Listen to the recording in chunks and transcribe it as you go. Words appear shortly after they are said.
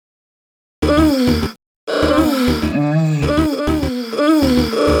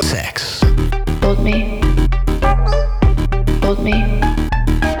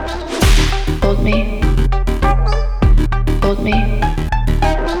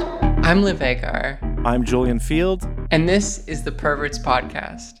I'm Liv Agar. I'm Julian Field. And this is the Perverts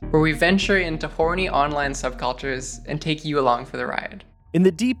podcast, where we venture into horny online subcultures and take you along for the ride. In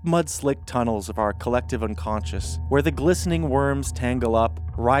the deep mud-slick tunnels of our collective unconscious, where the glistening worms tangle up,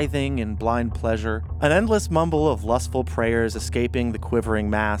 writhing in blind pleasure, an endless mumble of lustful prayers escaping the quivering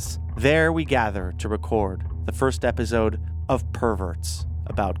mass, there we gather to record the first episode of Perverts,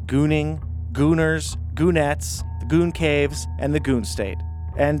 about gooning, gooners, goonettes, the goon caves, and the goon state.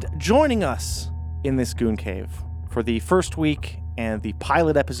 And joining us in this goon cave for the first week and the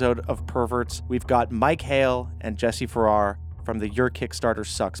pilot episode of Perverts, we've got Mike Hale and Jesse Farrar from the Your Kickstarter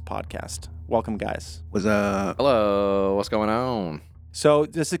Sucks podcast. Welcome, guys. What's up? Hello, what's going on? So,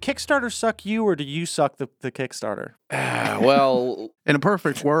 does the Kickstarter suck you, or do you suck the Kickstarter? Well, in a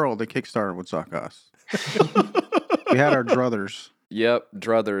perfect world, the Kickstarter would suck us. We had our druthers. Yep,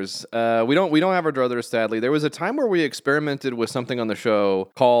 druthers. We don't have our druthers, sadly. There was a time where we experimented with something on the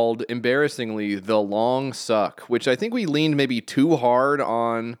show called, embarrassingly, The Long Suck, which I think we leaned maybe too hard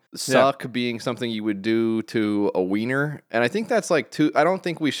on suck being something you would do to a wiener. And I think that's like too, I don't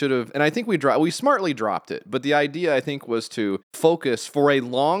think we should have, and I think we smartly dropped it. But the idea, I think, was to focus for a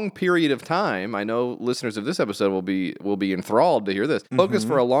long period of time. I know listeners of this episode will be enthralled to hear this. Focus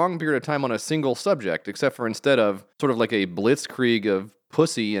for a long period of time on a single subject, except for instead of sort of like a blitzkrieg of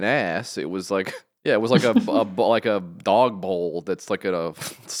pussy and ass, it was like like a dog bowl that's like at a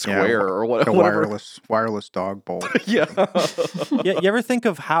square or whatever. A wireless dog bowl. Yeah. You ever think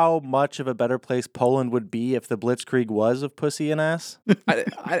of how much of a better place Poland would be if the blitzkrieg was of pussy and ass?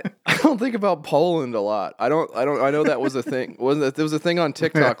 I don't think about Poland a lot. I know that was a thing. There was a thing on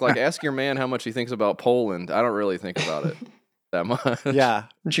TikTok, like ask your man how much he thinks about Poland. I don't really think about it that much. Yeah.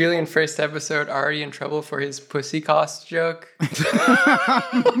 Julian, first episode, already in trouble for his pussy cost joke.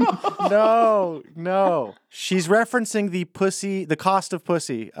 No. She's referencing the cost of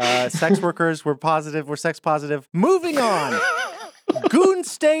pussy. Sex workers were sex positive. Moving on. Goon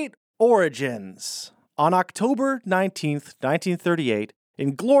State Origins. On October 19th, 1938,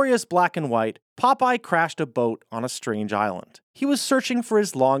 in glorious black and white, Popeye crashed a boat on a strange island. He was searching for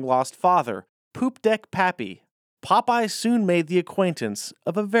his long-lost father, Poop Deck Pappy. Popeye soon made the acquaintance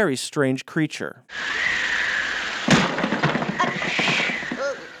of a very strange creature.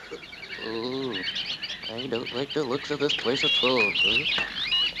 Oh, I don't like the looks of this place at all. Huh?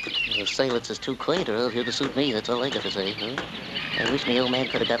 The silence is too quiet or here to suit me, that's all I got to say. Huh? I wish my old man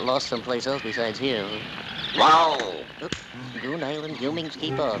could have got lost someplace else besides here. Wow! Goon Island, humans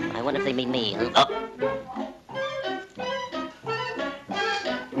keep on. I wonder if they mean me. Huh?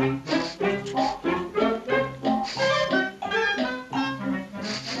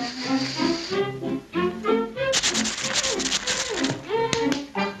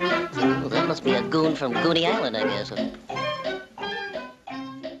 Be a goon from Gooning Island, I guess.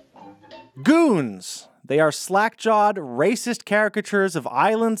 Goons! They are slack-jawed, racist caricatures of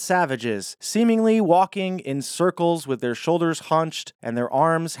island savages, seemingly walking in circles with their shoulders hunched and their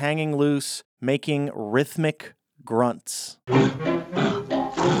arms hanging loose, making rhythmic grunts.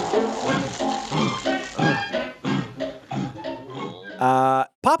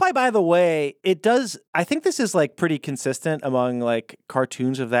 Popeye, by the way, I think this is like pretty consistent among like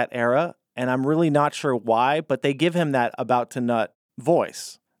cartoons of that era. And I'm really not sure why, but they give him that about to nut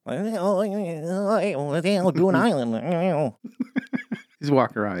voice. Goon Island. He's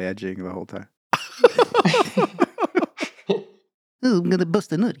walking around edging the whole time. I'm gonna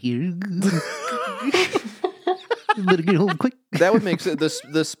bust a nut here. Better get home quick. That would make sense.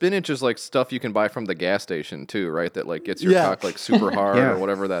 The spinach is like stuff you can buy from the gas station too, right? That like gets your cock like super hard or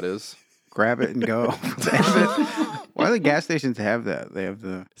whatever that is. Grab it and go. Why do the gas stations have that? They have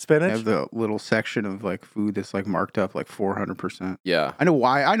the spinach. They have the little section of like food that's like marked up like 400%. Yeah, I know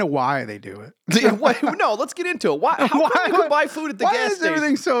why they do it. No, let's get into it. How come you can buy food at the gas station? Why is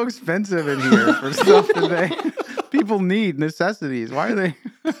everything so expensive in here for stuff that people need, necessities? Why are they?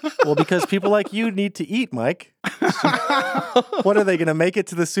 Well, because people like you need to eat, Mike. What are they going to make it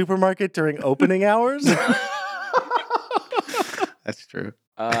to the supermarket during opening hours? That's true.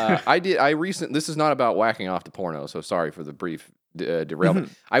 This is not about whacking off to porno, so sorry for the brief derailment.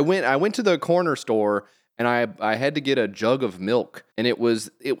 I went to the corner store and I had to get a jug of milk, and you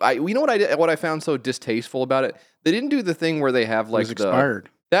know what I found so distasteful about it? They didn't do the thing where they have like expired.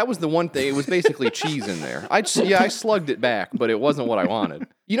 That was the one thing. It was basically cheese in there. I slugged it back, but it wasn't what I wanted.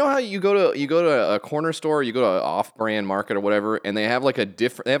 You know how you go to a corner store, you go to an off-brand market or whatever, and they have like a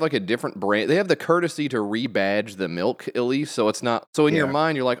different brand. They have the courtesy to rebadge the milk at least, so it's not. So in your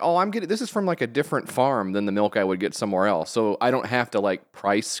mind, you're like, oh, I'm getting this is from like a different farm than the milk I would get somewhere else, so I don't have to like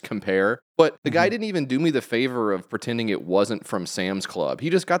price compare. But the guy didn't even do me the favor of pretending it wasn't from Sam's Club.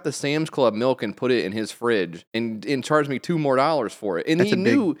 He just got the Sam's Club milk and put it in his fridge and charged me $2 more for it. And That's he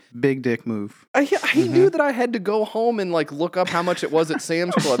knew big dick move. He knew that I had to go home and like look up how much it was at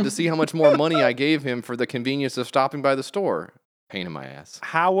Sam's Club to see how much more money I gave him for the convenience of stopping by the store. Pain in my ass.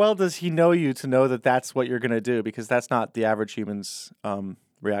 How well does he know you to know that that's what you're going to do? Because that's not the average human's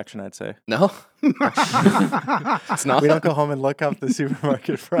reaction, I'd say. No? It's not? We don't go home and look up the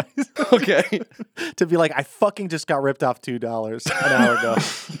supermarket price. Okay. To be like, I fucking just got ripped off $2 an hour ago.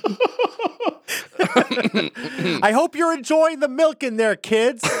 I hope you're enjoying the milk in there,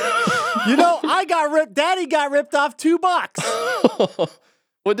 kids. You know, Daddy got ripped off $2.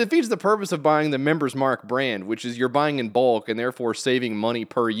 Well, it defeats the purpose of buying the Member's Mark brand, which is you're buying in bulk and therefore saving money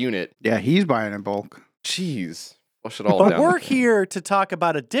per unit. Yeah, he's buying in bulk. Jeez. Flush it all But down. we're here to talk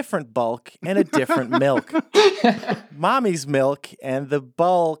about a different bulk and a different milk. Mommy's milk and the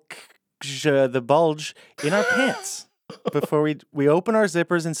bulge in our pants before we open our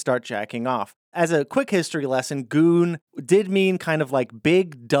zippers and start jacking off. As a quick history lesson, goon did mean kind of like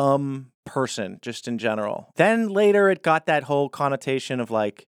big, dumb person, just in general. Then later it got that whole connotation of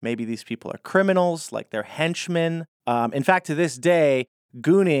like, maybe these people are criminals, like they're henchmen. In fact, to this day,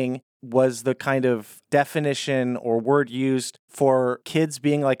 gooning was the kind of definition or word used for kids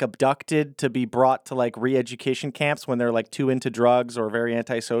being like abducted to be brought to like re-education camps when they're like too into drugs or very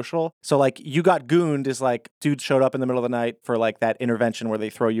antisocial. So like you got gooned is like dude showed up in the middle of the night for like that intervention where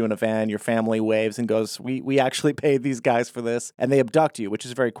they throw you in a van, your family waves and goes, we actually paid these guys for this, and they abduct you, which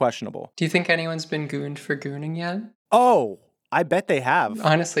is very questionable. Do you think anyone's been gooned for gooning yet? Oh, I bet they have.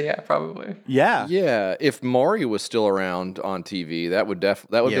 Honestly, yeah, probably. Yeah. Yeah, if Maury was still around on TV, that would be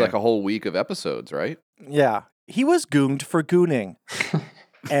like a whole week of episodes, right? Yeah. He was gooned for gooning.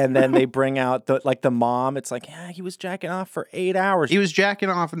 And then they bring out the mom. It's like, yeah, he was jacking off for 8 hours. He was jacking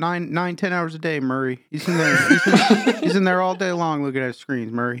off 10 hours a day, Murray. He's in there. He's in there all day long looking at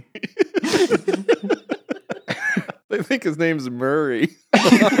screens, Murray. They think his name's Murray.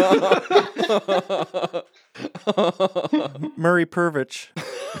 Murray Pervich.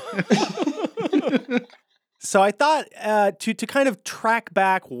 So I thought to kind of track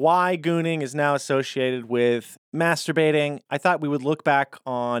back why gooning is now associated with masturbating, I thought we would look back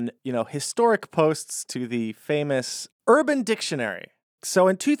on, historic posts to the famous Urban Dictionary. So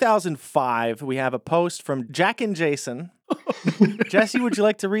in 2005, we have a post from Jack and Jason. Jesse, would you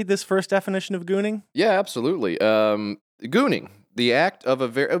like to read this first definition of gooning? Yeah, absolutely. Gooning. The act of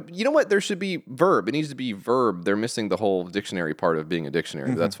a you know what? There should be verb. It needs to be verb. They're missing the whole dictionary part of being a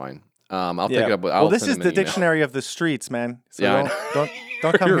dictionary, but that's fine. I'll take it up. Well, this is the dictionary of the streets, man. So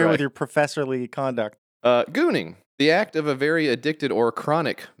don't come here with your professorly conduct. Gooning. The act of a very addicted or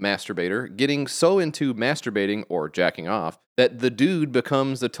chronic masturbator getting so into masturbating or jacking off that the dude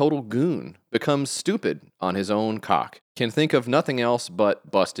becomes a total goon, becomes stupid on his own cock, can think of nothing else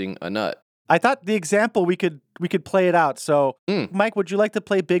but busting a nut. I thought the example we could play it out. So, Mike, would you like to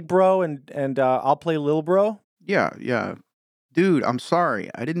play Big Bro and I'll play Lil Bro? Yeah. Dude, I'm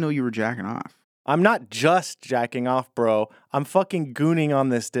sorry. I didn't know you were jacking off. I'm not just jacking off, bro. I'm fucking gooning on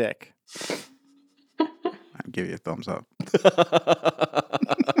this dick. I'd give you a thumbs up.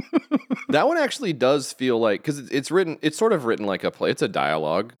 That one actually does feel like, because it's sort of written like a play. It's a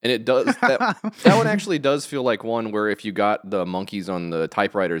dialogue, and it does that one actually does feel like one where if you got the monkeys on the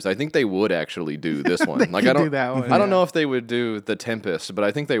typewriters, I think they would actually do this one. Like I don't know if they would do The Tempest, but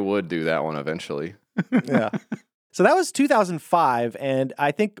I think they would do that one eventually. Yeah. So that was 2005, and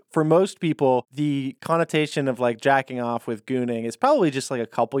I think for most people, the connotation of like jacking off with gooning is probably just like a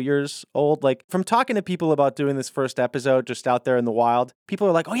couple years old. Like from talking to people about doing this first episode just out there in the wild, people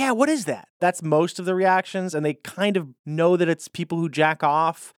are like, oh yeah, what is that? That's most of the reactions, and they kind of know that it's people who jack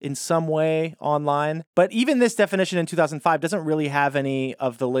off in some way online. But even this definition in 2005 doesn't really have any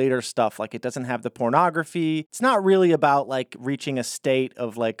of the later stuff. Like it doesn't have the pornography. It's not really about like reaching a state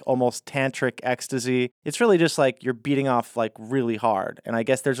of like almost tantric ecstasy. It's really just like you're beating off like really hard. And I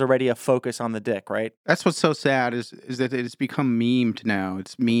guess there's already a focus on the dick, right? That's what's so sad is that it's become memed now.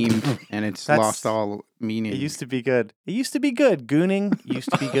 It's memed and it's lost all meaning. It used to be good. It used to be good. Gooning used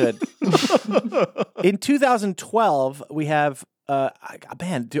to be good. In 2012, we have,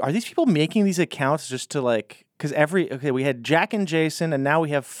 man, are these people making these accounts just to like, because we had Jack and Jason and now we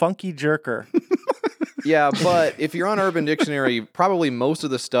have Funky Jerker. Yeah, but if you're on Urban Dictionary, probably most of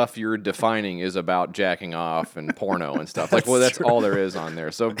the stuff you're defining is about jacking off and porno and stuff. Like, well, that's true. all there is on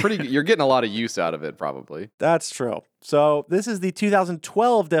there. So you're getting a lot of use out of it, probably. That's true. So this is the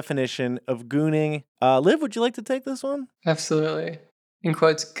 2012 definition of gooning. Liv, would you like to take this one? Absolutely. In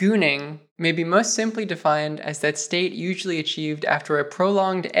quotes, gooning may be most simply defined as that state usually achieved after a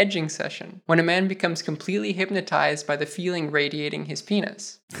prolonged edging session, when a man becomes completely hypnotized by the feeling radiating his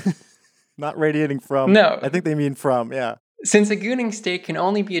penis. Not radiating from. No. I think they mean from, yeah. Since a gooning state can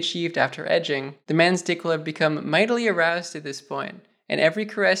only be achieved after edging, the man's dick will have become mightily aroused at this point, and every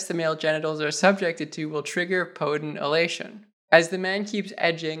caress the male genitals are subjected to will trigger potent elation. As the man keeps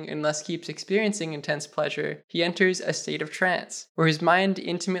edging and thus keeps experiencing intense pleasure, he enters a state of trance, where his mind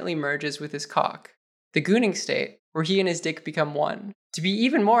intimately merges with his cock. The gooning state, where he and his dick become one. To be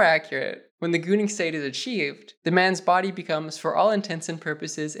even more accurate, when the gooning state is achieved, the man's body becomes, for all intents and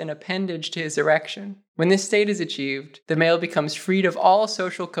purposes, an appendage to his erection. When this state is achieved, the male becomes freed of all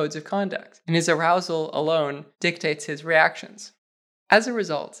social codes of conduct, and his arousal alone dictates his reactions. As a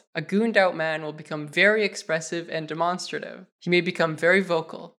result, a gooned out man will become very expressive and demonstrative. He may become very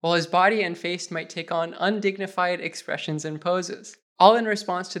vocal, while his body and face might take on undignified expressions and poses, all in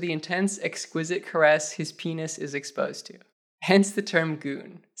response to the intense, exquisite caress his penis is exposed to. Hence the term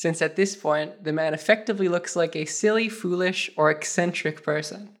goon, since at this point, the man effectively looks like a silly, foolish, or eccentric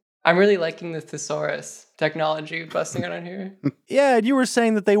person. I'm really liking the thesaurus technology busting out on here. Yeah, and you were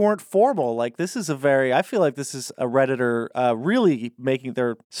saying that they weren't formal. Like, this is I feel like this is a Redditor really making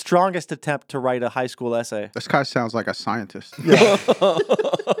their strongest attempt to write a high school essay. This guy sounds like a scientist. Yeah.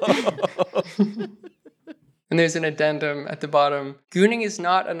 And there's an addendum at the bottom. Gooning is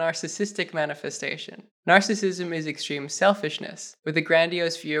not a narcissistic manifestation. Narcissism is extreme selfishness, with a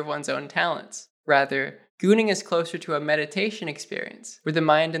grandiose view of one's own talents. Rather, gooning is closer to a meditation experience, where the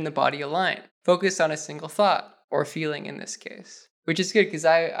mind and the body align, focused on a single thought, or feeling in this case. Which is good, because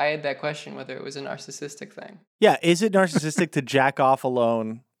I had that question whether it was a narcissistic thing. Yeah, is it narcissistic to jack off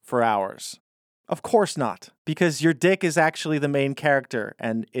alone for hours? Of course not, because your dick is actually the main character,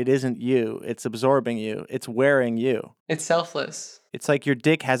 and it isn't you. It's absorbing you. It's wearing you. It's selfless. It's like your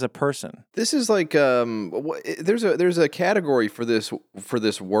dick has a person. This is like there's a category for this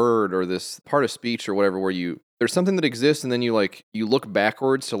word or this part of speech or whatever where there's something that exists and then you look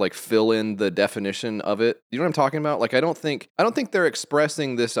backwards to like fill in the definition of it. You know what I'm talking about? Like I don't think they're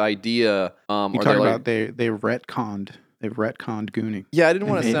expressing this idea. You talking about they retconned. They've retconned gooning. Yeah, I didn't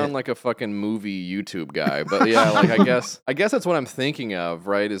want to sound like a fucking movie YouTube guy, but yeah, like I guess that's what I'm thinking of,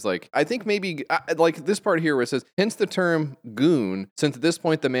 right? Is like I think maybe like this part here where it says, hence the term goon, since at this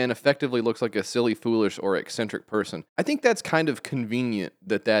point the man effectively looks like a silly, foolish, or eccentric person. I think that's kind of convenient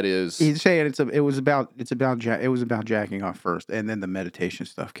that is. He's saying it was about jacking off first, and then the meditation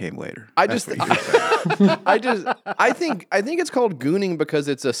stuff came later. I think it's called gooning because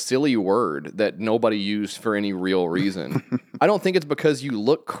it's a silly word that nobody used for any real reason. I don't think it's because you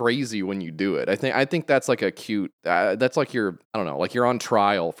look crazy when you do it. I think that's like a cute. That's like you're on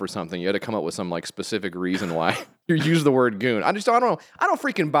trial for something. You had to come up with some like specific reason why you use the word goon. I don't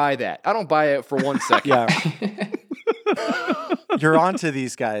freaking buy that. I don't buy it for 1 second. Yeah. You're onto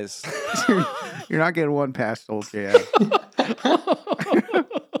these guys. You're not getting one pass, old jab.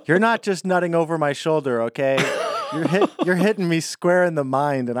 You're not just nutting over my shoulder, okay? You're hitting me square in the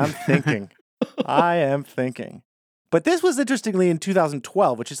mind, and I'm thinking. I am thinking. But this was interestingly in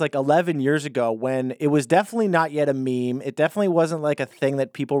 2012, which is like 11 years ago, when it was definitely not yet a meme. It definitely wasn't like a thing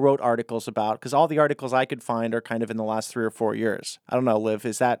that people wrote articles about, because all the articles I could find are kind of in the last 3 or 4 years. I don't know, Liv,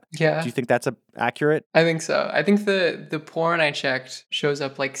 Yeah. Do you think that's accurate? I think so. I think the porn I checked shows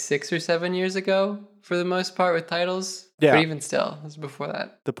up like 6 or 7 years ago for the most part with titles. Yeah. But even still, it was before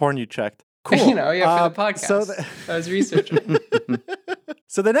that. The porn you checked. Cool. For the podcast. I was researching.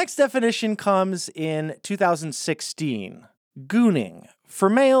 So the next definition comes in 2016. Gooning. For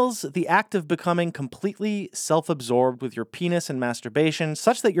males, the act of becoming completely self-absorbed with your penis and masturbation,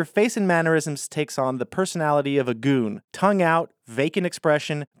 such that your face and mannerisms takes on the personality of a goon. Tongue out, vacant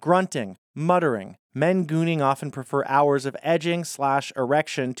expression, grunting, muttering. Men gooning often prefer hours of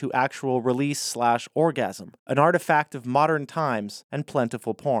edging/erection to actual release/orgasm, an artifact of modern times and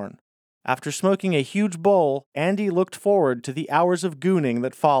plentiful porn. After smoking a huge bowl, Andy looked forward to the hours of gooning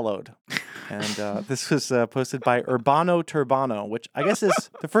that followed. And this was posted by Urbano Turbano, which I guess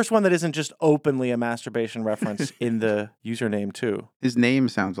is the first one that isn't just openly a masturbation reference in the username, too. His name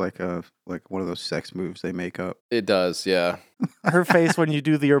sounds like one of those sex moves they make up. It does, yeah. Her face when you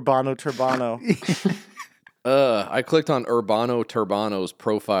do the Urbano Turbano. I clicked on Urbano Turbano's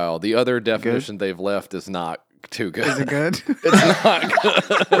profile. The other definition they've left is not too good. Is it good? It's not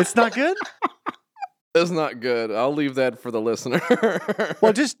good. It's not good? That's not good. I'll leave that for the listener.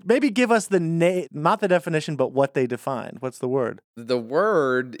 Well, just maybe give us the not the definition, but what they defined. What's the word? The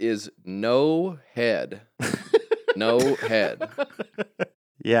word is no head. No head.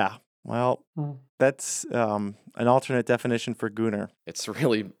 Yeah. Well, that's an alternate definition for gooner. It's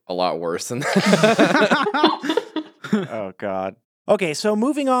really a lot worse than that. Oh, God. Okay, so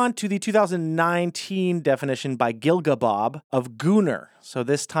moving on to the 2019 definition by Gilgabob of gooner. So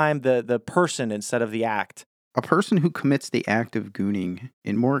this time the person instead of the act. A person who commits the act of gooning.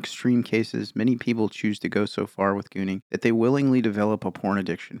 In more extreme cases, many people choose to go so far with gooning that they willingly develop a porn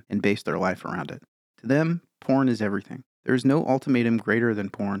addiction and base their life around it. To them, porn is everything. There is no ultimatum greater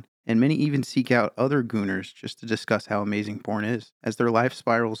than porn, and many even seek out other gooners just to discuss how amazing porn is, as their life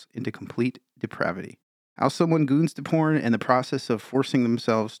spirals into complete depravity. How someone goons to porn and the process of forcing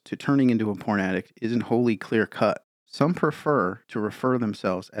themselves to turning into a porn addict isn't wholly clear-cut. Some prefer to refer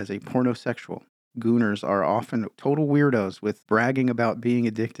themselves as a pornosexual. Gooners are often total weirdos with bragging about being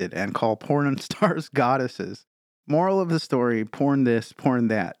addicted and call porn stars goddesses. Moral of the story, porn this, porn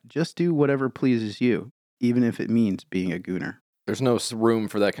that. Just do whatever pleases you, even if it means being a gooner. There's no room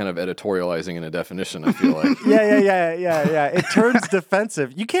for that kind of editorializing in a definition, I feel like. Yeah. It turns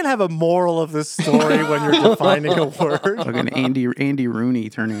defensive. You can't have a moral of the story when you're defining a word. Like an Andy Rooney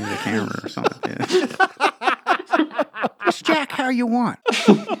turning to the camera or something. Just jack how you want.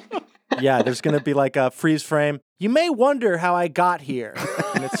 Yeah, there's going to be like a freeze frame. You may wonder how I got here.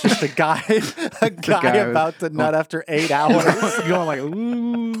 And it's just a guy about to nut after 8 hours. Going like,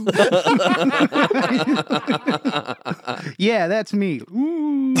 ooh. Yeah, that's me.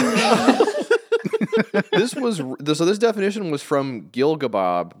 Ooh. This definition was from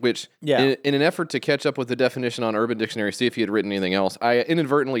Gilgabob, which in an effort to catch up with the definition on Urban Dictionary, see if he had written anything else, I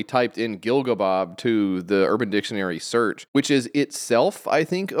inadvertently typed in Gilgabob to the Urban Dictionary search, which is itself, I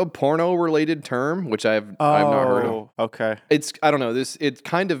think, a porno-related term, which I've not heard of. Okay. I don't know. It's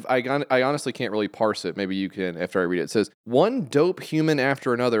kind of, I honestly can't really parse it. Maybe you can after I read it. It says, one dope human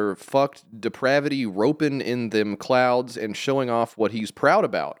after another fucked depravity roping in them clouds and showing off what he's proud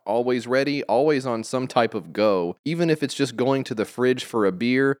about. Always ready, always on some type of go, even if it's just going to the fridge for a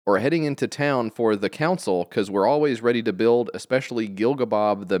beer or heading into town for the council, because we're always ready to build, especially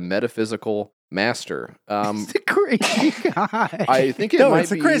Gilgabob, the metaphysical master. He's a crazy guy. I think it might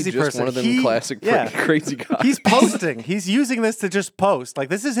be crazy just person. One of them classic crazy guys. He's posting. He's using this to just post. Like,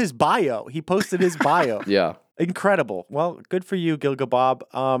 this is his bio. He posted his bio. Yeah. Incredible. Well, good for you,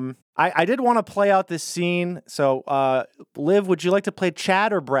 Gilgabob. I did want to play out this scene. So, Liv, would you like to play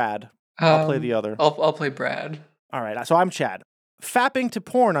Chad or Brad? I'll play the other. I'll play Brad. All right. So I'm Chad. Fapping to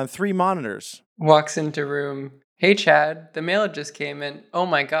porn on 3 monitors. Walks into room. Hey, Chad, the mail just came in. Oh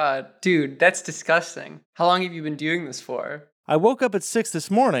my God. Dude, that's disgusting. How long have you been doing this for? I woke up at 6 this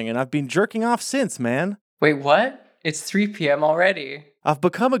morning and I've been jerking off since, man. Wait, what? It's 3 p.m. already. I've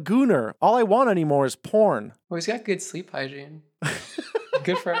become a gooner. All I want anymore is porn. Well, he's got good sleep hygiene.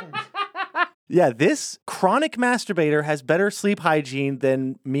 Good for him. Yeah, this chronic masturbator has better sleep hygiene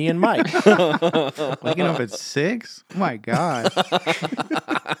than me and Mike. Waking up at 6? Oh my God.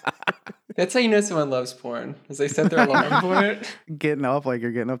 That's how you know someone loves porn, is they set their alarm for it. Getting up like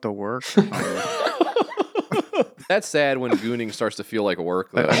you're getting up to work. That's sad when gooning starts to feel like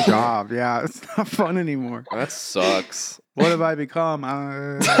work, though. A job, yeah. It's not fun anymore. That sucks. What have I become?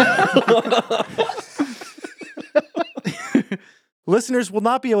 Listeners will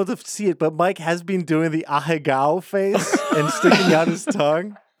not be able to see it, but Mike has been doing the ahegao face and sticking out his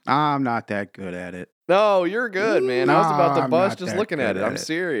tongue. I'm not that good at it. No, you're good, man. I was about to bust just looking at it. I'm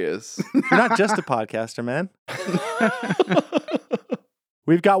serious. You're not just a podcaster, man.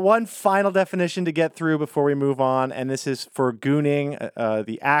 We've got one final definition to get through before we move on, and this is for gooning,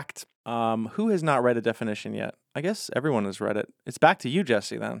 the act. Who has not read a definition yet? I guess everyone has read it. It's back to you,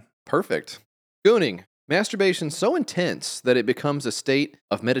 Jesse, then. Perfect. Gooning. Masturbation so intense that it becomes a state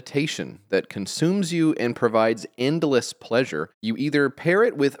of meditation that consumes you and provides endless pleasure. You either pair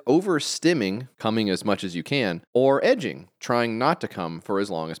it with overstimming, coming as much as you can, or edging, trying not to come for as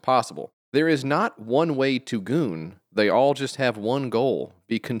long as possible. There is not one way to goon. They all just have one goal: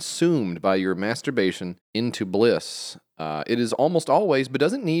 be consumed by your masturbation into bliss. It is almost always, but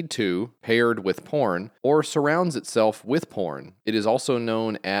doesn't need to, paired with porn, or surrounds itself with porn. It is also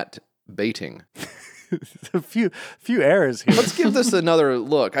known at baiting. A few errors here. Let's give this another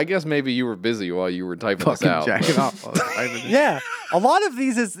look. I guess maybe you were busy while you were typing this out. Jacking off. Yeah, a lot of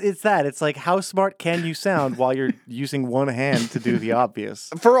these it's like how smart can you sound while you're using one hand to do the obvious.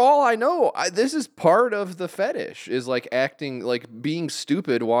 For all I know, this is part of the fetish, is like acting, like being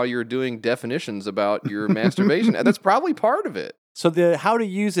stupid while you're doing definitions about your masturbation. And that's probably part of it. So the how to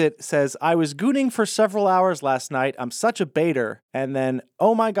use it says, I was gooning for several hours last night. I'm such a baiter. And then,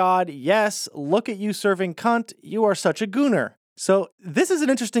 oh my God, yes, look at you serving cunt. You are such a gooner. So this is an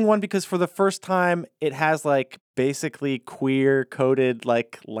interesting one because for the first time, it has like basically queer coded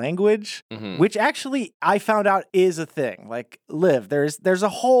like language, which actually I found out is a thing. Like, Liv, there's a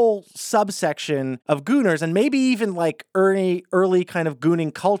whole subsection of gooners, and maybe even like early kind of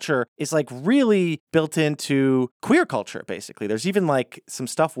gooning culture is like really built into queer culture, basically. There's even like some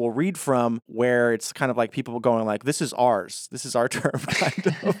stuff we'll read from where it's kind of like people going like, this is ours. This is our term,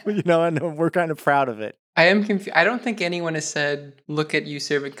 kind of, and we're kind of proud of it. I am confused. I don't think anyone has said, look at you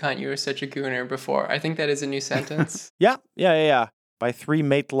serving cunt, you are such a gooner before. I think that is a new sentence. Yeah. By 3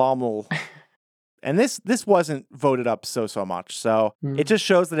 Mate Lommel. And this wasn't voted up so much. So it just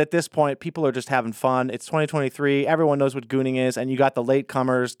shows that at this point, people are just having fun. It's 2023. Everyone knows what gooning is. And you got the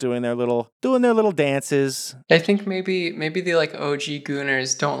latecomers doing their little dances. I think maybe the like OG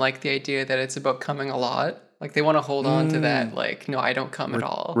gooners don't like the idea that it's about coming a lot. Like they want to hold on to that. Like, no, I don't come at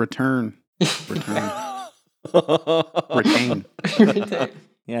all. Return. Retain.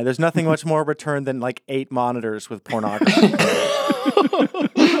 Yeah, there's nothing much more return than like 8 monitors with pornography.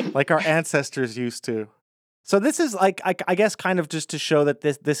 Like our ancestors used to. So this is like, I guess kind of just to show that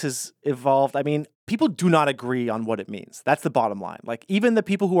this has evolved. I mean, people do not agree on what it means. That's the bottom line. Like even the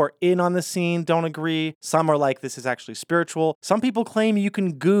people who are in on the scene don't agree. Some are like, this is actually spiritual. Some people claim you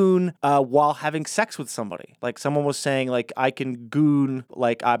can goon while having sex with somebody. Like someone was saying like, I can goon,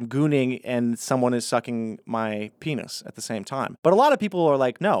 like I'm gooning and someone is sucking my penis at the same time. But a lot of people are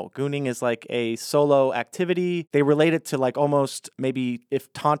like, no, gooning is like a solo activity. They relate it to like almost maybe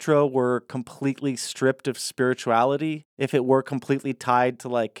if Tantra were completely stripped of spirituality, if it were completely tied to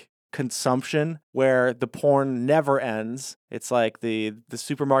like consumption where the porn never ends. It's like the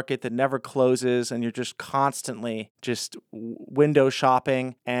supermarket that never closes and you're just constantly just window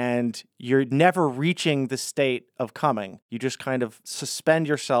shopping and you're never reaching the state of coming. You just kind of suspend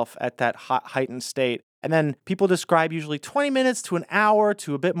yourself at that heightened state. And then people describe usually 20 minutes to an hour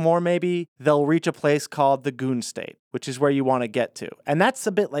to a bit more maybe. They'll reach a place called the goon state, which is where you want to get to. And that's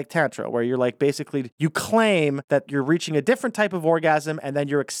a bit like Tantra, where you're like basically you claim that you're reaching a different type of orgasm and then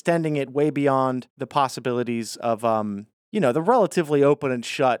you're extending it way beyond the possibilities of, the relatively open and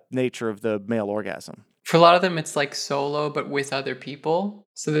shut nature of the male orgasm. For a lot of them, it's like solo, but with other people.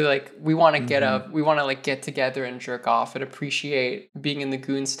 So they're like, we want to get up, we want to like get together and jerk off and appreciate being in the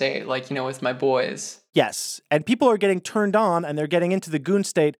goon state, like, with my boys. Yes. And people are getting turned on and they're getting into the goon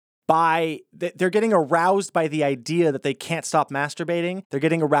state they're getting aroused by the idea that they can't stop masturbating. They're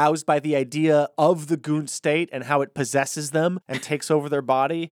getting aroused by the idea of the goon state and how it possesses them and takes over their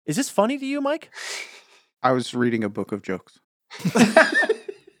body. Is this funny to you, Mike? I was reading a book of jokes.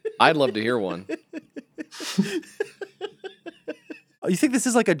 I'd love to hear one. You think this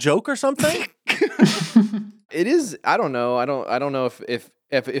is like a joke or something? It is. I don't know. I don't know if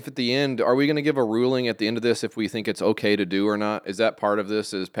at the end, are we going to give a ruling at the end of this if we think it's okay to do or not? Is that part of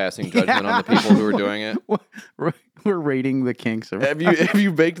this? Is passing judgment on the people who are doing it? We're rating the kinks. Have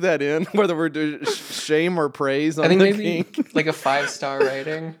you baked that in? Whether we're doing shame or praise on I think the maybe kink? like a 5-star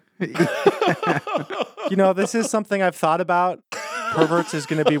rating. This is something I've thought about. Perverts is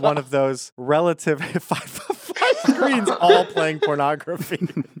going to be one of those relative five screens all playing pornography.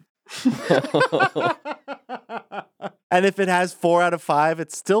 And if it has 4 out of 5,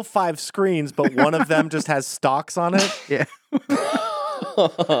 it's still 5 screens, but one of them just has stocks on it. Yeah.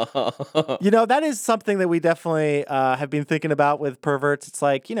 That is something that we definitely have been thinking about with perverts. It's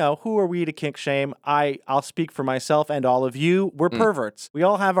like, who are we to kink shame? I'll speak for myself and all of you. We're perverts. We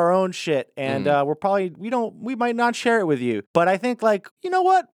all have our own shit, and we might not share it with you. But I think like, you know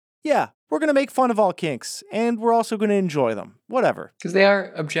what? Yeah, we're going to make fun of all kinks, and we're also going to enjoy them. Whatever. Because they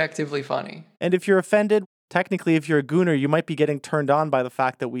are objectively funny. And if you're offended, technically, if you're a gooner, you might be getting turned on by the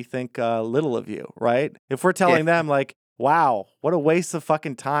fact that we think little of you, right? If we're telling them like, wow, what a waste of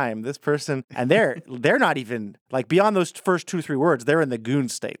fucking time, this person, and they're not even like beyond those first 2-3 words, they're in the goon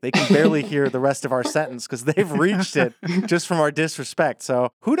state. They can barely hear the rest of our sentence because they've reached it just from our disrespect.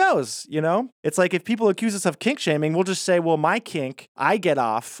 So who knows, It's like if people accuse us of kink shaming, we'll just say, well, my kink, I get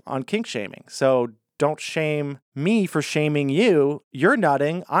off on kink shaming. So don't shame me for shaming you. You're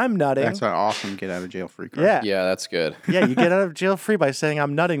nutting. I'm nutting. That's an awesome get out of jail free card. Yeah. Yeah, that's good. Yeah, you get out of jail free by saying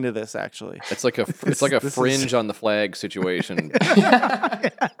I'm nutting to this, actually. It's like a fringe on the flag situation.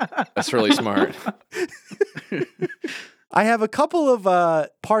 That's really smart. I have a couple of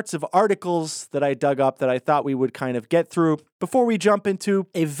parts of articles that I dug up that I thought we would kind of get through before we jump into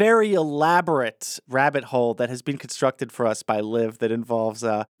a very elaborate rabbit hole that has been constructed for us by Liv that involves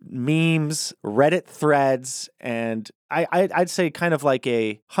memes, Reddit threads, and I'd say kind of like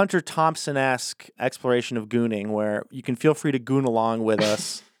a Hunter Thompson-esque exploration of gooning where you can feel free to goon along with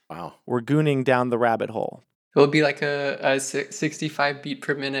us. Wow. We're gooning down the rabbit hole. It will be like a 65 beat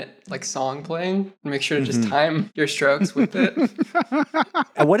per minute like song playing. Make sure to just time your strokes with it.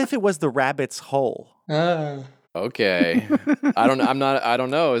 And what if it was the rabbit's hole? Okay. I don't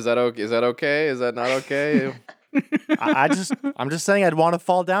know. Is that okay? Is that not okay? I'm just saying I'd want to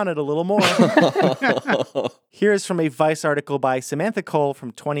fall down it a little more. Here is from a Vice article by Samantha Cole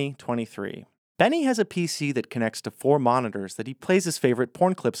from 2023. Benny has a PC that connects to 4 monitors that he plays his favorite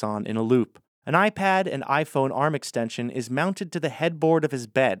porn clips on in a loop. An iPad and iPhone ARM extension is mounted to the headboard of his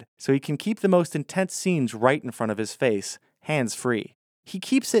bed, so he can keep the most intense scenes right in front of his face, hands-free. He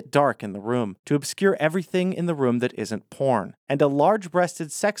keeps it dark in the room to obscure everything in the room that isn't porn, and a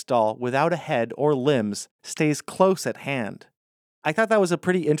large-breasted sex doll without a head or limbs stays close at hand. I thought that was a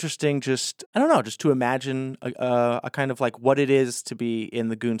pretty interesting, just to imagine a kind of like what it is to be in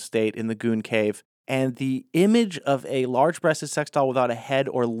the goon state, in the goon cave. And the image of a large-breasted sex doll without a head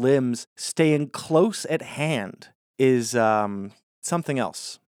or limbs staying close at hand is something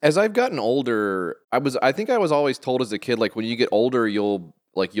else. As I've gotten older, I think I was always told as a kid, like when you get older, you'll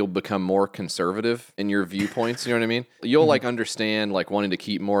become more conservative in your viewpoints. You know what I mean? You'll like understand like wanting to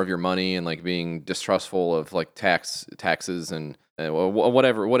keep more of your money and like being distrustful of like taxes and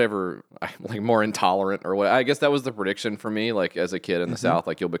whatever, like more intolerant or what. I guess that was the prediction for me. Like as a kid in the South,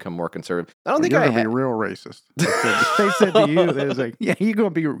 like you'll become more conservative. I don't think you're gonna be real racist. They said to you, they was like, yeah, you're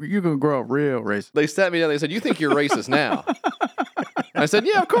gonna grow up real racist. They sat me down. They said, you think you're racist now? I said,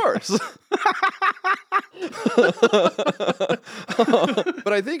 yeah, of course.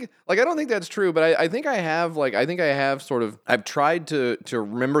 But I think, like, I don't think that's true, but I think I have sort of, I've tried to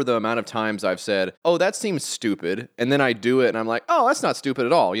remember the amount of times I've said, oh, that seems stupid. And then I do it and I'm like, oh, that's not stupid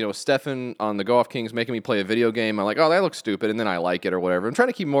at all. You know, Stefan on the Golf Kings making me play a video game. I'm like, oh, that looks stupid. And then I like it or whatever. I'm trying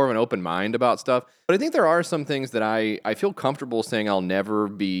to keep more of an open mind about stuff. But I think there are some things that I feel comfortable saying I'll never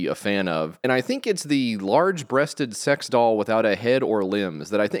be a fan of. And I think it's the large-breasted sex doll without a head or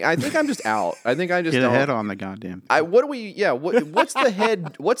limbs that I think I'm just out. I think I just get don't. a head on the goddamn thing. What's the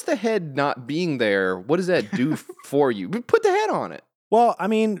head? What's the head not being there? What does that do for you? Put the head on it. Well, I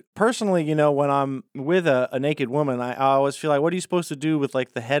mean, personally, you know, when I'm with a naked woman, I always feel like, what are you supposed to do with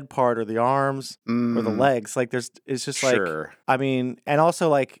like the head part or the arms or the legs? Like it's just sure. like, I mean, and also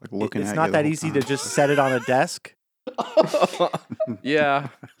like it's not that easy to just set it on a desk. Yeah.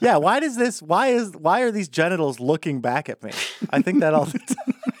 Yeah. Why are these genitals looking back at me? I think that all the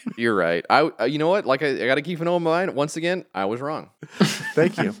time. You're right. You know what? Like I got to keep an open mind. Once again, I was wrong.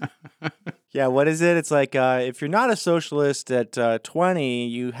 Thank you. Yeah, what is it? It's like if you're not a socialist at 20,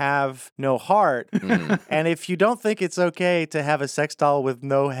 you have no heart. And if you don't think it's okay to have a sex doll with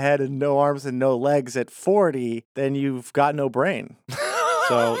no head and no arms and no legs at 40, then you've got no brain.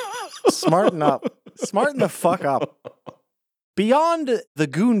 So smarten up. Smarten the fuck up. Beyond the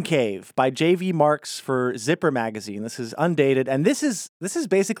Goon Cave by J.V. Marks for Zipper magazine. This is undated, and this is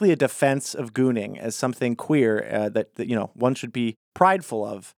basically a defense of gooning as something queer that you know one should be prideful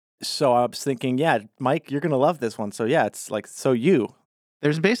of. So I was thinking, yeah, Mike, you're going to love this one. So yeah, it's like, so you.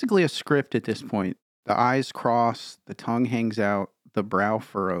 There's basically a script at this point. The eyes cross, the tongue hangs out, the brow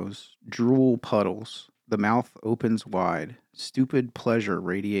furrows, drool puddles, the mouth opens wide, stupid pleasure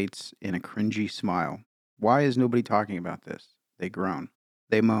radiates in a cringy smile. Why is nobody talking about this? They groan.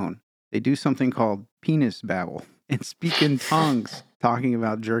 They moan. They do something called penis babble and speak in tongues, talking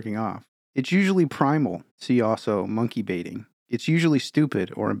about jerking off. It's usually primal. See also monkey baiting. It's usually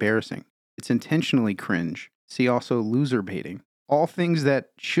stupid or embarrassing. It's intentionally cringe. See also loser baiting. All things that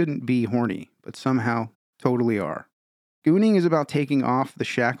shouldn't be horny, but somehow totally are. Gooning is about taking off the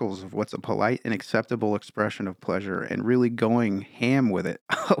shackles of what's a polite and acceptable expression of pleasure and really going ham with it,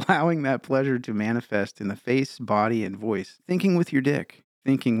 allowing that pleasure to manifest in the face, body, and voice. Thinking with your dick.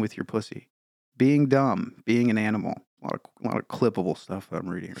 Thinking with your pussy. Being dumb. Being an animal. A lot of clippable stuff that I'm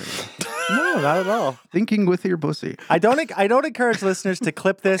reading right now. No, not at all. Thinking with your pussy. I don't encourage listeners to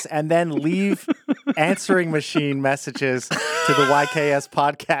clip this and then leave answering machine messages to the YKS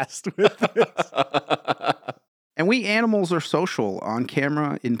podcast with this. And we animals are social on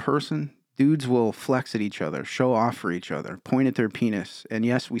camera, in person. Dudes will flex at each other, show off for each other, point at their penis. And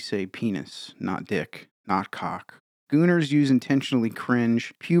yes, we say penis, not dick, not cock. Gooners use intentionally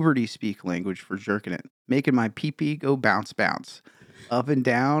cringe, puberty speak language for jerking it, making my pee-pee go bounce bounce. Up and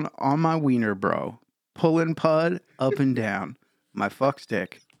down on my wiener, bro. pulling pud up and down, my fuck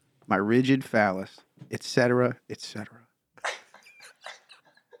stick, my rigid phallus, etc., etc.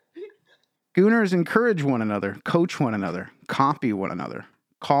 Gooners encourage one another, coach one another, copy one another,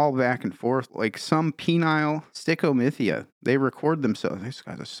 call back and forth like some penile stichomythia. They record themselves. This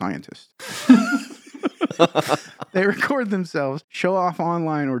guy's a scientist. They record themselves, show off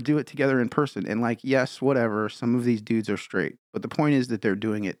online, or do it together in person. And like, yes, whatever, some of these dudes are straight. But the point is that they're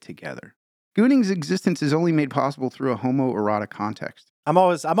doing it together. Gooning's existence is only made possible through a homoerotic context. I'm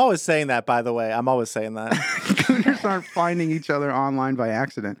always saying that, by the way. I'm always saying that. Gooners aren't finding each other online by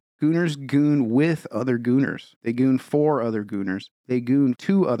accident. Gooners goon with other gooners. They goon for other gooners. They goon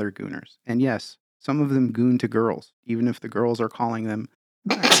to other gooners. And yes, some of them goon to girls, even if the girls are calling them.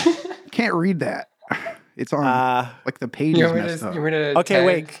 Can't read that. It's on like the page is messed up. Okay,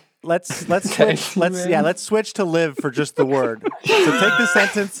 wait. Let's switch. Let's switch to Liv for just the word. So take the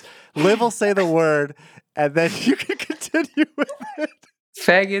sentence. Liv will say the word, and then you can continue with it.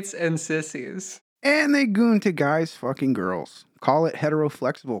 Faggots and sissies. And they goon to guys fucking girls. Call it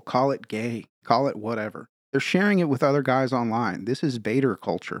heteroflexible. Call it gay. Call it whatever. They're sharing it with other guys online. This is baiter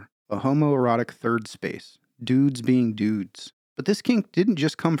culture, a homoerotic third space. Dudes being dudes. But this kink didn't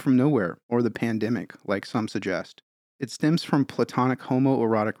just come from nowhere or the pandemic, like some suggest. It stems from platonic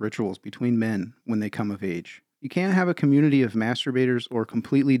homoerotic rituals between men when they come of age. You can't have a community of masturbators or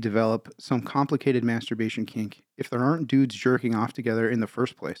completely develop some complicated masturbation kink if there aren't dudes jerking off together in the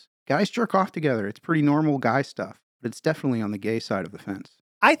first place. Guys jerk off together. It's pretty normal guy stuff, but it's definitely on the gay side of the fence.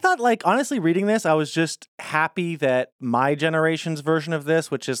 I thought, like, honestly, reading this, I was just happy that my generation's version of this,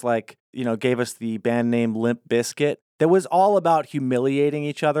 which is like, you know, gave us the band name Limp Bizkit, that was all about humiliating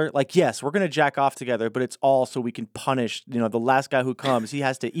each other. Like, yes, we're going to jack off together, but it's all so we can punish, you know, the last guy who comes, he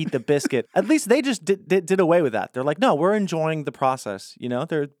has to eat the biscuit. At least they just did away with that. They're like, no, we're enjoying the process, you know?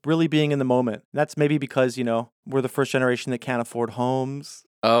 They're really being in the moment. That's maybe because, you know, we're the first generation that can't afford homes.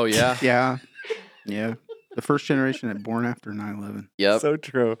 Oh, yeah. Yeah. The first generation that born after 9/11. Yep. So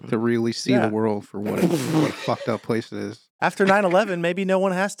true. To really see the world for what a fucked up place it is. After 9/11, maybe no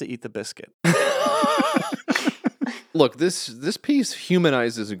one has to eat the biscuit. Look, this piece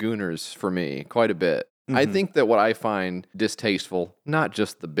humanizes gooners for me quite a bit. Mm-hmm. I think that what I find distasteful, not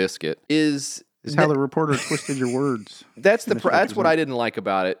just the biscuit, is how the reporter twisted your words. That's what I didn't like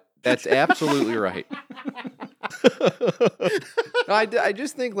about it. That's absolutely right. I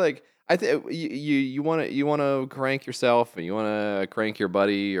just think like you want to crank yourself, and you want to crank your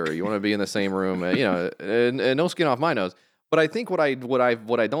buddy, or you want to be in the same room, and no skin off my nose. But I think what I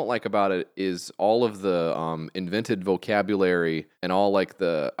don't like about it is all of the invented vocabulary and all like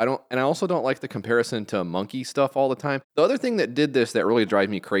I also don't like the comparison to monkey stuff all the time. The other thing that did this that really drives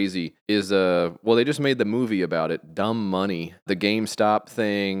me crazy is they just made the movie about it, Dumb Money, the GameStop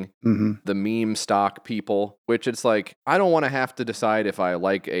thing, the meme stock people, which it's like I don't want to have to decide if I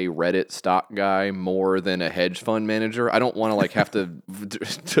like a Reddit stock guy more than a hedge fund manager. I don't want to like have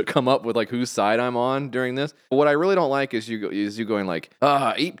to come up with like whose side I'm on during this. But what I really don't like is you going like,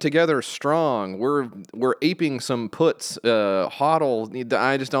 ape together strong. We're aping some puts. Hodl.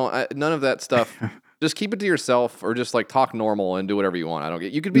 I just don't. None of that stuff. Just keep it to yourself, or just like talk normal and do whatever you want. I don't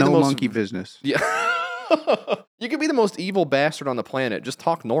get. You could be the most monkey business. Yeah. You could be the most evil bastard on the planet. Just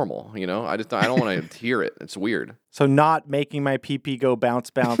talk normal. You know. I don't want to hear it. It's weird. So not making my pee go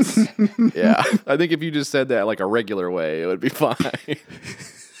bounce. Yeah. I think if you just said that like a regular way, it would be fine.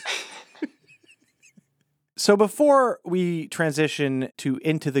 So before we transition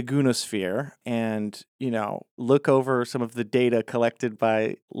into the Goonosphere and, you know, look over some of the data collected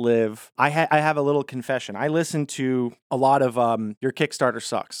by Liv, I have a little confession. I listened to a lot of Your Kickstarter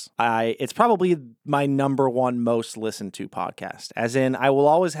Sucks. It's probably my number one most listened to podcast. As in, I will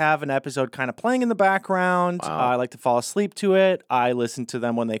always have an episode kind of playing in the background. Wow. I like to fall asleep to it. I listen to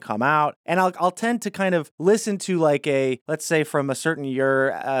them when they come out. And I'll tend to kind of listen to like let's say from a certain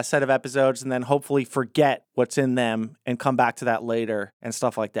year set of episodes, and then hopefully forget what's in them and come back to that later and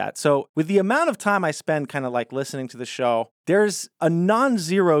stuff like that. So with the amount of time I spend kind of like listening to the show, there's a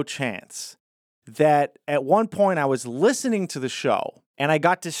non-zero chance that at one point I was listening to the show and I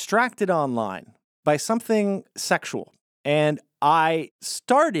got distracted online by something sexual, and I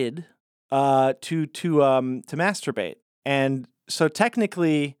started to masturbate. And so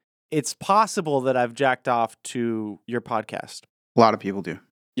technically it's possible that I've jacked off to your podcast. A lot of people do.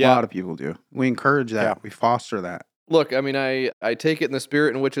 Yeah. A lot of people do. We encourage that. Yeah. We foster that. Look, I mean, I take it in the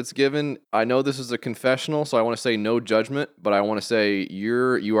spirit in which it's given. I know this is a confessional, so I want to say no judgment, but I want to say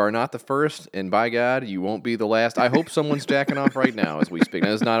you are not the first, and by God, you won't be the last. I hope someone's jacking off right now as we speak. Now,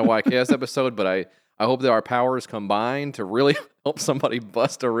 this is not a YKS episode, but I I hope that our powers combine to really help somebody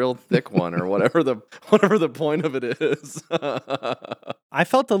bust a real thick one or whatever the point of it is. I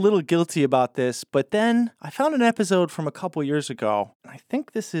felt a little guilty about this, but then I found an episode from a couple years ago. I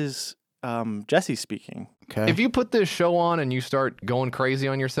think this is Jesse speaking. Okay. If you put this show on and you start going crazy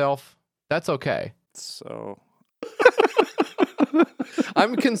on yourself, that's okay. So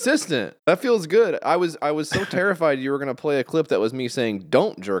I'm consistent. That feels good. I was so terrified you were going to play a clip that was me saying,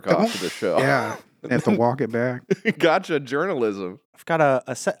 don't jerk off to the show. Yeah. I have to walk it back. Gotcha, journalism. I've got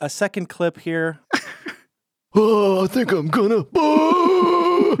a second clip here. Oh, I think I'm gonna.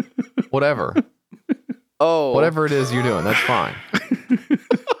 Whatever. Oh. Whatever it is you're doing, that's fine.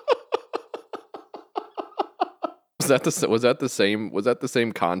 Was that the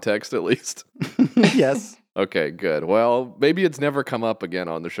same context at least? Yes. Okay, good. Well, maybe it's never come up again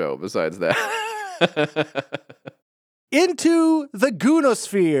on the show besides that. Into the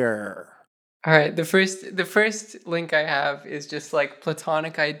Goonosphere. All right, the first link I have is just like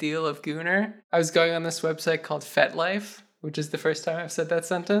platonic ideal of Gooner. I was going on this website called FetLife, which is the first time I've said that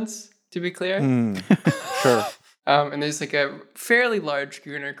sentence, to be clear. Sure. And there's like a fairly large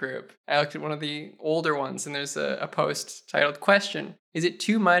Gooner group. I looked at one of the older ones, and there's a post titled, "Question: Is it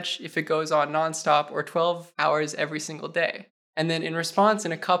too much if it goes on nonstop or 12 hours every single day?" And then in response,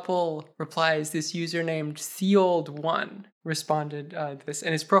 in a couple replies, this user named Theold1 responded to this,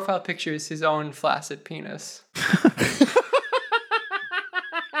 and his profile picture is his own flaccid penis.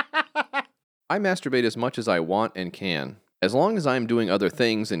 I masturbate as much as I want and can. As long as I'm doing other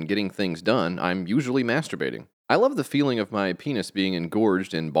things and getting things done, I'm usually masturbating. I love the feeling of my penis being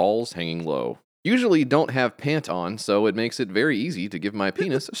engorged and balls hanging low. Usually don't have pant on, so it makes it very easy to give my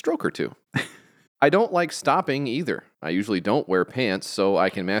penis a stroke or two. I don't like stopping either. I usually don't wear pants, so I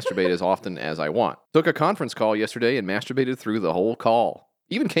can masturbate as often as I want. Took a conference call yesterday and masturbated through the whole call.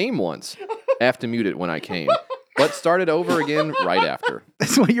 Even came once. I have to mute it when I came. But started over again right after.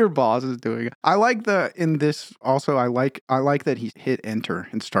 That's what your boss is doing. I like I like that he hit enter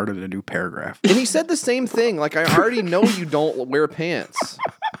and started a new paragraph. And he said the same thing. Like, I already know you don't wear pants.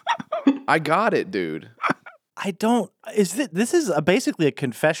 I got it, dude. This is basically a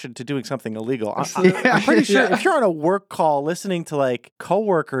confession to doing something illegal. I'm pretty sure if you're on a work call listening to like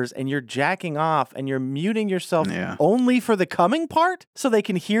coworkers and you're jacking off and you're muting yourself only for the coming part so they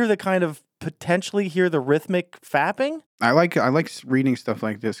can hear potentially hear the rhythmic fapping. I like reading stuff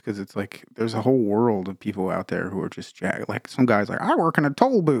like this because it's like there's a whole world of people out there who are just like some guys like, I work in a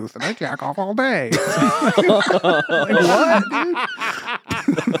toll booth and I jack off all day. Like, what, dude?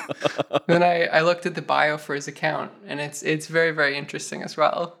 Then I looked at the bio for his account, and it's very, very interesting as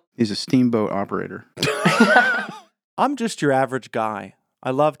well. He's a steamboat operator. I'm just your average guy.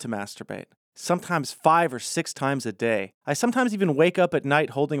 I love to masturbate. Sometimes 5 or 6 times a day. I sometimes even wake up at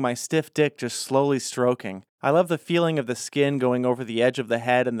night holding my stiff dick just slowly stroking. I love the feeling of the skin going over the edge of the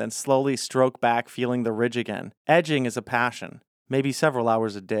head and then slowly stroke back feeling the ridge again. Edging is a passion, maybe several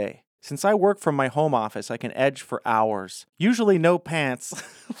hours a day. Since I work from my home office, I can edge for hours. Usually no pants.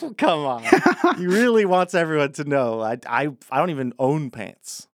 Come on. He really wants everyone to know. I don't even own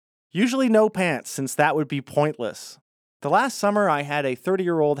pants. Usually no pants, since that would be pointless. The last summer, I had a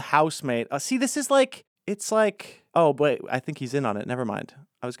 30-year-old housemate. Oh, wait, I think he's in on it. Never mind.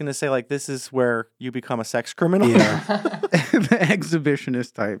 I was going to say, like, this is where you become a sex criminal. Yeah. The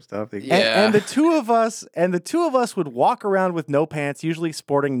exhibitionist type stuff. And the two of us would walk around with no pants, usually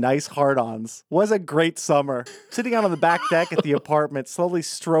sporting nice hard-ons. Was a great summer. Sitting out on the back deck at the apartment, slowly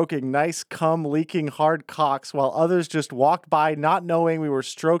stroking nice cum-leaking hard cocks while others just walked by not knowing we were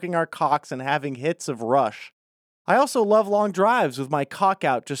stroking our cocks and having hits of Rush. I also love long drives with my cock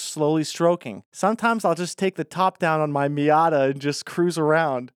out just slowly stroking. Sometimes I'll just take the top down on my Miata and just cruise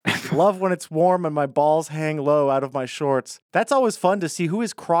around. Love when it's warm and my balls hang low out of my shorts. That's always fun to see who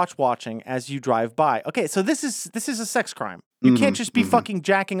is crotch watching as you drive by. Okay, so this is a sex crime. You can't just be fucking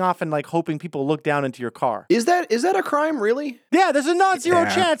jacking off and like hoping people look down into your car. Is that a crime, really? Yeah, there's a non-zero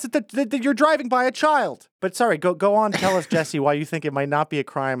chance that you're driving by a child. But sorry, go on, tell us, Jesse, why you think it might not be a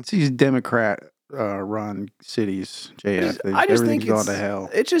crime. These Democrat run cities, JF. I just think everything's gone to hell.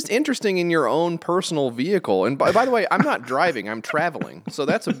 It's just interesting in your own personal vehicle. And by the way, I'm not driving, I'm traveling. So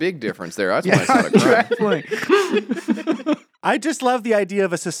that's a big difference there. That's why it's not a crime. I just love the idea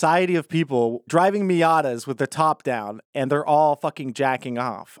of a society of people driving Miatas with the top down and they're all fucking jacking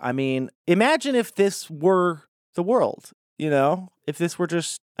off. I mean, imagine if this were the world, you know? If this were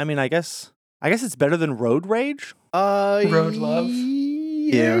just, I mean, I guess it's better than road rage. Road love.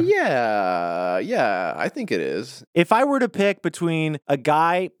 Yeah, I think it is. If I were to pick between a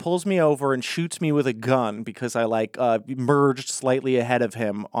guy pulls me over and shoots me with a gun because I merged slightly ahead of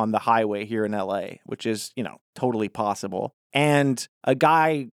him on the highway here in LA, which is, totally possible, and a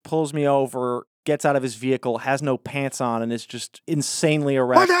guy pulls me over, gets out of his vehicle, has no pants on, and is just insanely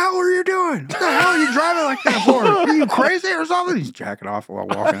erect. What the hell are you doing? What the hell are you driving like that for? Are you crazy or something? He's jacking off while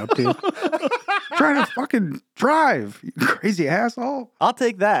walking up to you. Trying to fucking drive, you crazy asshole. I'll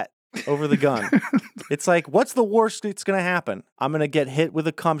take that over the gun. It's like, what's the worst that's going to happen? I'm going to get hit with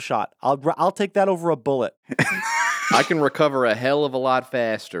a cum shot. I'll take that over a bullet. I can recover a hell of a lot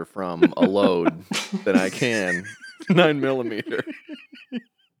faster from a load than I can 9mm.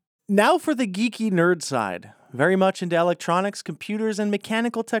 Now for the geeky nerd side. Very much into electronics, computers, and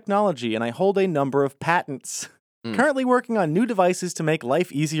mechanical technology, and I hold a number of patents. Currently working on new devices to make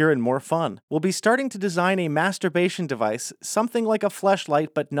life easier and more fun. We'll be starting to design a masturbation device, something like a fleshlight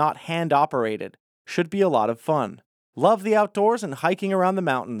but not hand-operated. Should be a lot of fun. Love the outdoors and hiking around the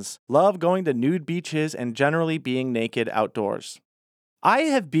mountains. Love going to nude beaches and generally being naked outdoors. I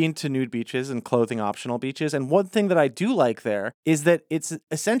have been to nude beaches and clothing optional beaches, and one thing that I do like there is that it's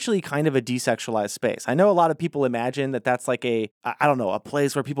essentially kind of a desexualized space. I know a lot of people imagine that that's like a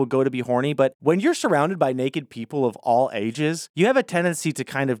place where people go to be horny, but when you're surrounded by naked people of all ages, you have a tendency to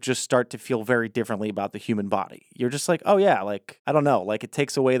kind of just start to feel very differently about the human body. You're just like, oh yeah, it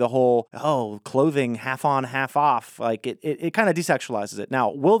takes away the whole, clothing half on, half off. It kind of desexualizes it. Now,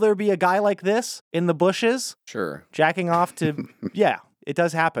 will there be a guy like this in the bushes? Sure. Jacking off to, yeah. It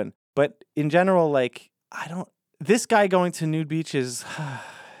does happen. But in general, this guy going to nude beaches,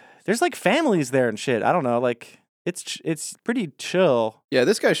 there's families there and shit. I don't know. It's pretty chill. Yeah,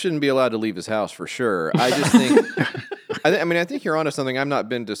 this guy shouldn't be allowed to leave his house for sure. I just think, I think you're onto something. I've not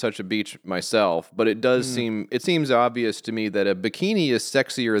been to such a beach myself, but it does seems obvious to me that a bikini is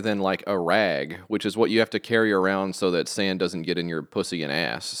sexier than a rag, which is what you have to carry around so that sand doesn't get in your pussy and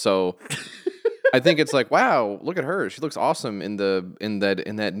ass. So I think it's wow, look at her. She looks awesome in the strappy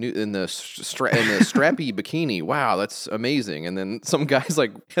bikini. Wow, that's amazing. And then some guy's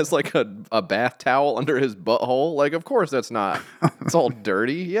has a bath towel under his butthole. Of course that's not. It's all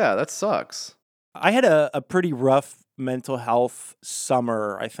dirty. Yeah, that sucks. I had a pretty rough mental health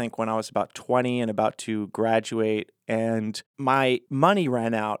summer, I think, when I was about 20 and about to graduate, and my money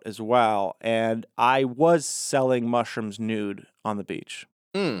ran out as well, and I was selling mushrooms nude on the beach.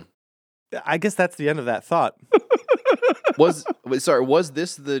 I guess that's the end of that thought. Was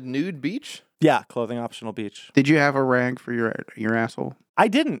this the nude beach? Yeah, clothing optional beach. Did you have a rag for your asshole? I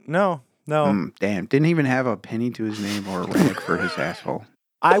didn't. No. Damn, didn't even have a penny to his name or a rag for his asshole.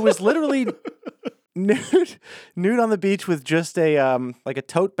 I was literally nude on the beach with just a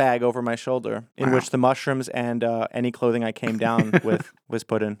tote bag over my shoulder in which the mushrooms and any clothing I came down with was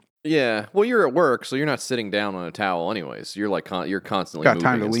put in. Yeah, well, you're at work, so you're not sitting down on a towel anyways. You're you're constantly moving. Got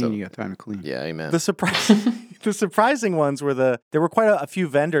time to lean, you got time to clean. Yeah, amen. The surprising ones were there were quite a few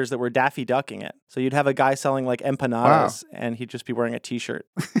vendors that were Daffy Ducking it. So you'd have a guy selling empanadas, and he'd just be wearing a t-shirt.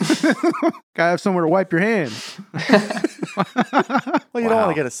 Gotta have somewhere to wipe your hands. Well, you don't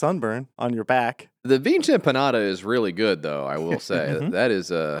want to get a sunburn on your back. The beach empanada is really good, though, I will say. That is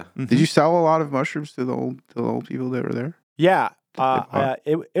Did you sell a lot of mushrooms to the old people that were there? Yeah. The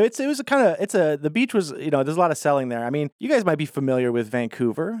beach was, there's a lot of selling there. I mean, you guys might be familiar with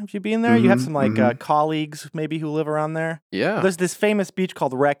Vancouver. If you've been there, you have some colleagues maybe who live around there. Yeah. There's this famous beach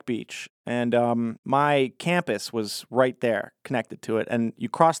called Wreck Beach, and my campus was right there, connected to it. And you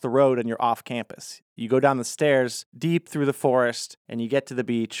cross the road and you're off campus. You go down the stairs deep through the forest and you get to the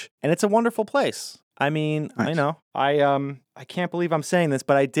beach, and it's a wonderful place. I mean, nice. I know. I can't believe I'm saying this,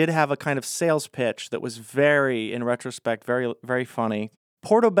 but I did have a kind of sales pitch that was in retrospect, very, very funny.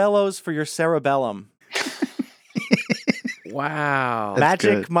 Portobellos for your cerebellum. Wow.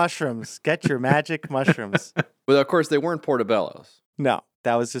 Magic mushrooms. Get your magic mushrooms. But of course, they weren't portobellos. No,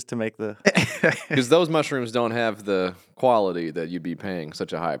 that was just to make the... Because those mushrooms don't have the quality that you'd be paying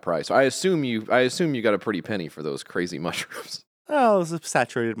such a high price. I assume you got a pretty penny for those crazy mushrooms. Oh, it was a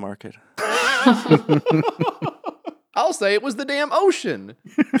saturated market. I'll say it was the damn ocean.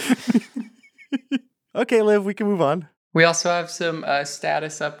 Okay, Liv, we can move on. We also have some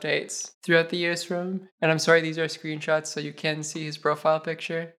status updates throughout the years from, and I'm sorry, these are screenshots, so you can see his profile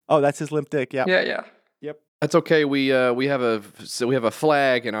picture. Oh, that's his limp dick, yeah. Yeah. Yep. That's okay. We have a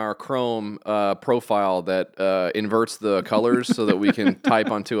flag in our Chrome profile that inverts the colors so that we can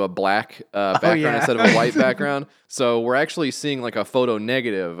type onto a black background instead of a white background. So we're actually seeing like a photo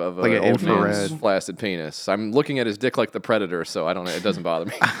negative of Like an an old man's infrared. flaccid penis. I'm looking at his dick like the Predator, so I don't know. It doesn't bother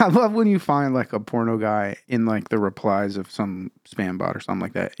me. I love when you find like a porno guy in like the replies of some spam bot or something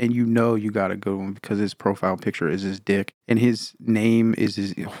like that, and you got a good one because his profile picture is his dick and his name is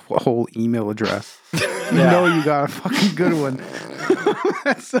his whole email address. You got a fucking good one.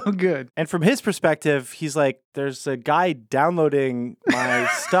 That's so good. And from his perspective, he's like, there's a guy downloading my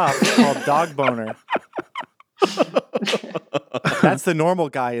stuff called Dog Boner. That's the normal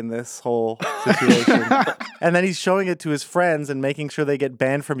guy in this whole situation. And then he's showing it to his friends and making sure they get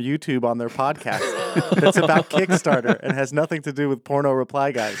banned from YouTube on their podcast. That's about Kickstarter and has nothing to do with porno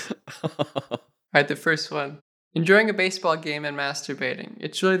reply guys. All right, the first one. Enjoying a baseball game and masturbating.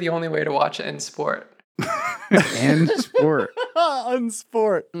 It's really the only way to watch it in sport. And sport.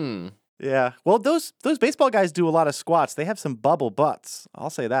 Unsport. Yeah. Well, those baseball guys do a lot of squats. They have some bubble butts. I'll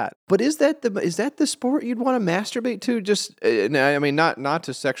say that. But is that the sport you'd want to masturbate to? Just I mean, not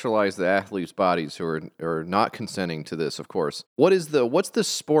to sexualize the athletes' bodies who are not consenting to this, of course. What's the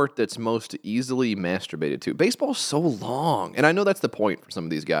sport that's most easily masturbated to? Baseball's so long, and I know that's the point for some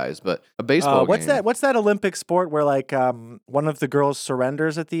of these guys. But a baseball game. What's that Olympic sport where like one of the girls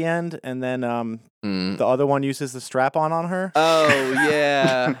surrenders at the end and then the other one uses the strap-on on her? Oh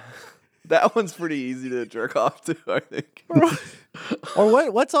yeah. That one's pretty easy to jerk off to, I think.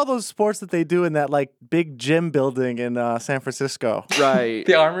 Or what's all those sports that they do in that like big gym building in San Francisco? Right.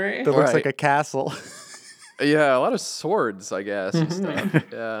 The Armory? That looks like a castle. Yeah, a lot of swords, I guess, and stuff.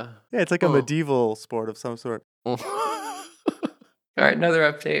 Yeah. Yeah, it's like a medieval sport of some sort. All right, another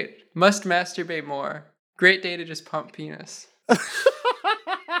update. Must masturbate more. Great day to just pump penis.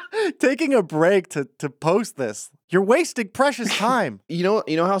 Taking a break to post this. You're wasting precious time. You know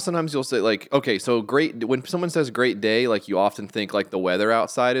how sometimes you'll say like, okay, so great, when someone says great day, like you often think like the weather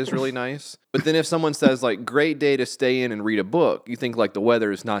outside is really nice. But then if someone says like great day to stay in and read a book, you think like the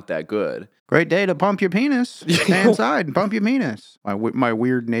weather is not that good. Great day to pump your penis. Stay inside and pump your penis. My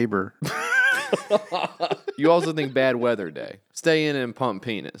weird neighbor. You also think bad weather day. Stay in and pump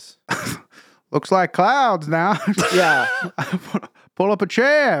penis. Looks like clouds now. Yeah. Pull up a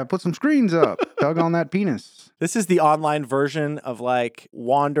chair. Put some screens up. Tug on that penis. This is the online version of like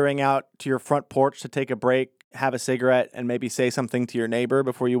wandering out to your front porch to take a break, have a cigarette, and maybe say something to your neighbor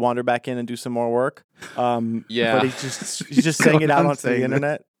before you wander back in and do some more work. Yeah. But he's just saying it out onto the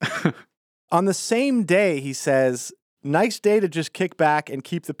internet. On the same day, he says, nice day to just kick back and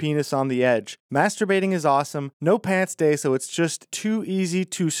keep the penis on the edge. Masturbating is awesome. No pants day, so it's just too easy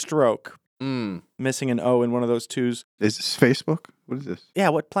to stroke. Missing an O in one of those twos. Is this Facebook? What is this? Yeah,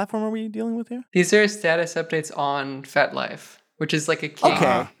 what platform are we dealing with here? These are status updates on FetLife, which is like a kink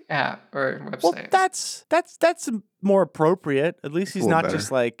app or website. Well, that's more appropriate. At least he's not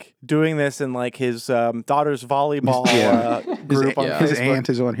just like doing this in like his daughter's volleyball group on his Facebook. aunt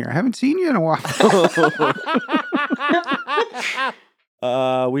is on here. I haven't seen you in a while.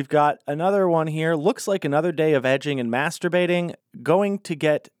 We've got another one here. Looks like another day of edging and masturbating. Going to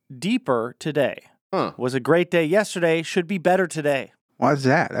get deeper today. Was a great day yesterday. Should be better today. Why is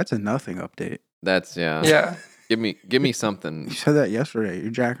that? That's a nothing update. That's Yeah. Give me something. You said that yesterday.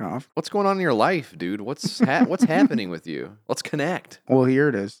 You're jacking off. What's going on in your life, dude? What's happening with you? Let's connect. Well, here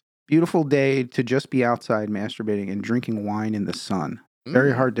it is. Beautiful day to just be outside masturbating and drinking wine in the sun.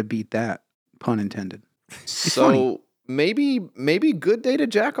 Very hard to beat that. Pun intended. So maybe good day to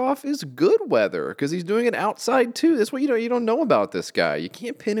jack off is good weather because he's doing it outside too. That's what you don't know about this guy. You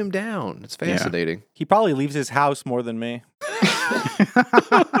can't pin him down. It's fascinating. He probably leaves his house more than me.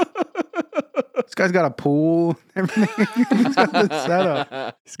 This guy's got a pool, everything. He's got the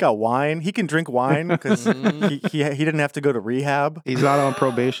setup. He's got wine. He can drink wine because he didn't have to go to rehab. He's not on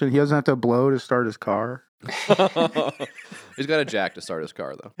probation. He doesn't have to blow to start his car. He's got a jack to start his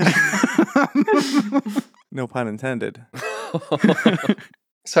car though. No pun intended.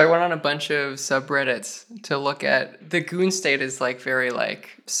 So I went on a bunch of subreddits to look at the goon state is like very like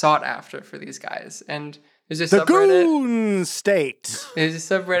sought after for these guys. And there's a The subreddit. Goon State. There's a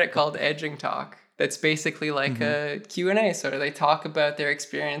subreddit called Edging Talk that's basically like a Q&A. So they talk about their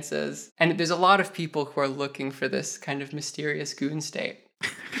experiences. And there's a lot of people who are looking for this kind of mysterious goon state.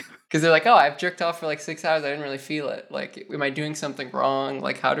 Because they're like, oh, I've jerked off for like 6 hours. I didn't really feel it. Like, am I doing something wrong?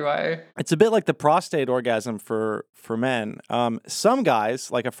 Like, how do I? It's a bit like the prostate orgasm for men. Some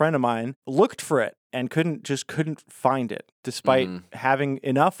guys, like a friend of mine, looked for it and couldn't find it, despite having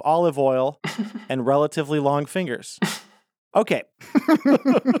enough olive oil and relatively long fingers. Okay.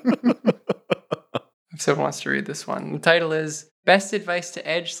 If someone wants to read this one. The title is Best Advice to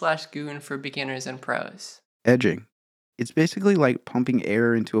Edge/Goon for Beginners and Pros. Edging. It's basically like pumping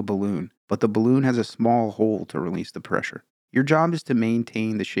air into a balloon, but the balloon has a small hole to release the pressure. Your job is to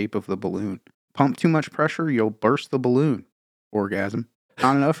maintain the shape of the balloon. Pump too much pressure, you'll burst the balloon. Orgasm.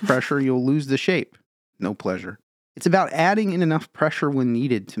 Not enough pressure, you'll lose the shape. No pleasure. It's about adding in enough pressure when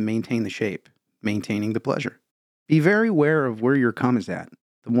needed to maintain the shape, maintaining the pleasure. Be very aware of where your cum is at.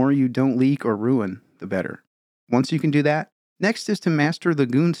 The more you don't leak or ruin, the better. Once you can do that, next is to master the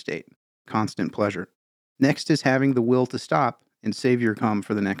goon state, constant pleasure. Next is having the will to stop and save your cum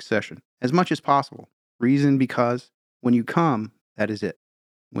for the next session, as much as possible. Reason because when you come, that is it.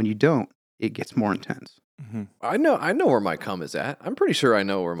 When you don't, it gets more intense. Mm-hmm. I know where my cum is at. I'm pretty sure I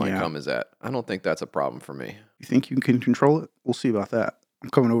know where my Yeah. cum is at. I don't think that's a problem for me. You think you can control it? We'll see about that.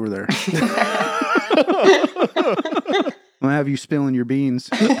 I'm coming over there. I'll have you spilling your beans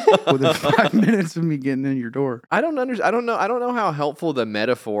within 5 minutes of me getting in your door. I don't know how helpful the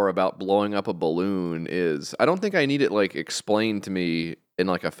metaphor about blowing up a balloon is. I don't think I need it like explained to me in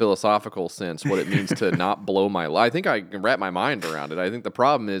like a philosophical sense what it means to not blow my life. I think I can wrap my mind around it. I think the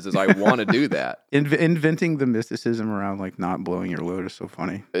problem is I want to do that. Inventing the mysticism around like not blowing your load is so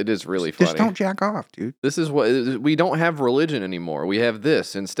funny. It is really funny. Just don't jack off, dude. This is what we don't have religion anymore. We have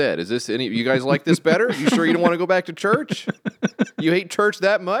this instead. Is this any? You guys like this better? You sure you don't want to go back to church? You hate church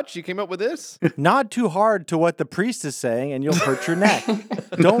that much? You came up with this? Nod too hard to what the priest is saying and you'll hurt your neck.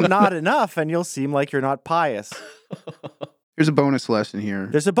 Don't nod enough and you'll seem like you're not pious. Here's a bonus lesson here.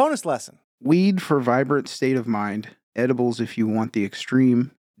 There's a bonus lesson. Weed for vibrant state of mind. Edibles if you want the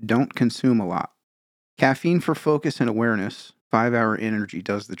extreme. Don't consume a lot. Caffeine for focus and awareness. 5-hour energy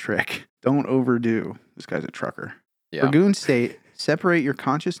does the trick. Don't overdo. This guy's a trucker. Yeah. For goon state, separate your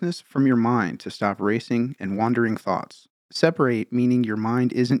consciousness from your mind to stop racing and wandering thoughts. Separate meaning your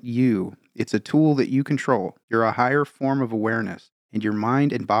mind isn't you. It's a tool that you control. You're a higher form of awareness, and your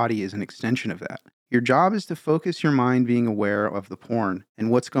mind and body is an extension of that. Your job is to focus your mind being aware of the porn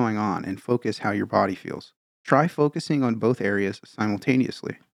and what's going on and focus how your body feels. Try focusing on both areas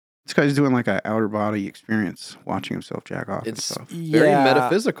simultaneously. This guy's doing like an outer body experience, watching himself jack off and It's stuff. very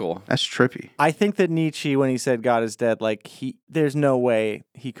metaphysical. That's trippy. I think that Nietzsche, when he said God is dead, like there's no way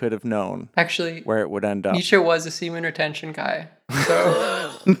he could have known Actually, where it would end up. Nietzsche was a semen retention guy.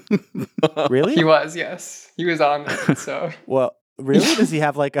 So Really? he was, yes. He was on it. So Well, really? Does he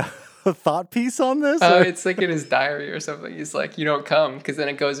have like a thought piece on this? or- it's like in his diary or something. He's like, you don't come because then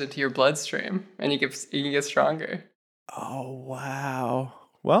it goes into your bloodstream and you get stronger. Oh, wow.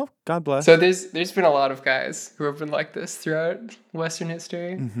 Well, God bless. So there's been a lot of guys who have been like this throughout Western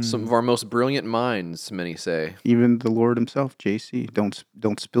history. Mhm. Some of our most brilliant minds, many say. Even the Lord himself, JC,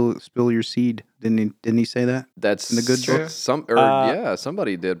 don't spill your seed. Didn't he say that? That's In the good True. books?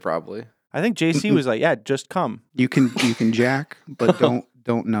 Somebody did probably. I think JC was like, yeah, just come. You can jack, but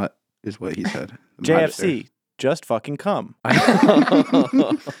don't nut is what he said. The JFC, just fucking come.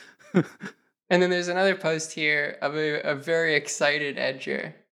 And then there's another post here of a very excited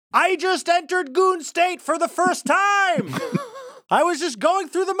edger. I just entered Goon State for the first time. I was just going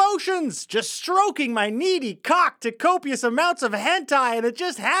through the motions, just stroking my needy cock to copious amounts of hentai, and it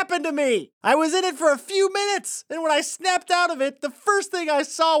just happened to me. I was in it for a few minutes, and when I snapped out of it, the first thing I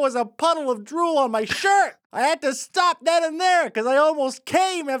saw was a puddle of drool on my shirt. I had to stop then and there because I almost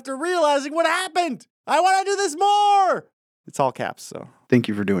came after realizing what happened. I want to do this more. It's all caps, so. Thank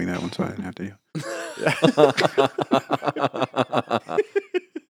you for doing that one so I didn't have to.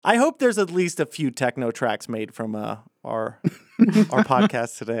 I hope there's at least a few techno tracks made from our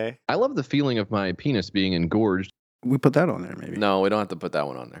podcast today. I love the feeling of my penis being engorged. We put that on there, maybe. No, we don't have to put that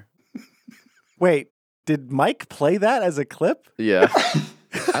one on there. Wait, did Mike play that as a clip? Yeah.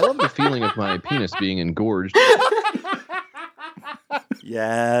 I love the feeling of my penis being engorged.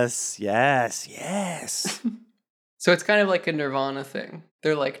 Yes. So it's kind of like a Nirvana thing.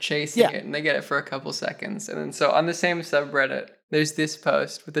 They're like chasing Yeah. it and they get it for a couple seconds. And then so on the same subreddit, there's this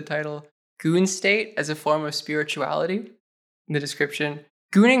post with the title, Goon State as a Form of Spirituality. In the description,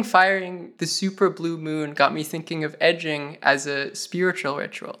 Gooning firing the super blue moon got me thinking of edging as a spiritual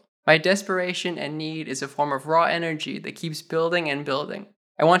ritual. My desperation and need is a form of raw energy that keeps building and building.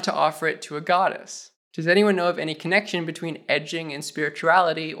 I want to offer it to a goddess. Does anyone know of any connection between edging and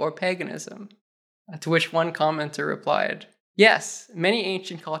spirituality or paganism? To which one commenter replied, yes, many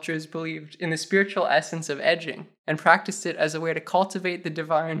ancient cultures believed in the spiritual essence of edging and practiced it as a way to cultivate the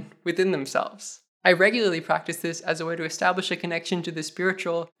divine within themselves. I regularly practice this as a way to establish a connection to the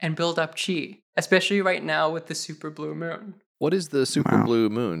spiritual and build up chi, especially right now with the super blue moon. What is the super Wow. blue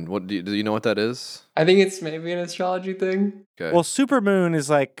moon? What do you know what that is? I think it's maybe an astrology thing. Okay. Well, supermoon is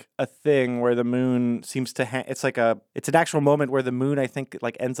like a thing where the moon seems to hang. It's an actual moment where the moon, I think,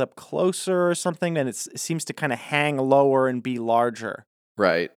 like ends up closer or something, and it seems to kind of hang lower and be larger,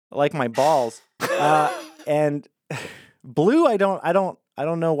 right. like my balls. And blue, I don't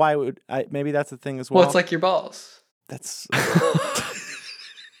know why it would. Maybe that's a thing as well. Well, it's like your balls. That's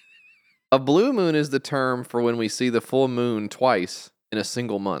A blue moon is the term for when we see the full moon twice in a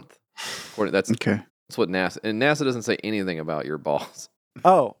single month. That's Okay. what NASA, and NASA doesn't say anything about your balls.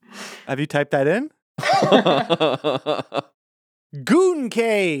 Oh, have you typed that in? Goon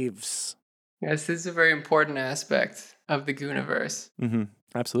caves. Yes, this is a very important aspect of the Gooniverse. Mm-hmm.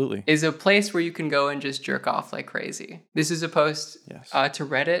 Absolutely. Is a place where you can go and just jerk off like crazy. This is a post Yes. to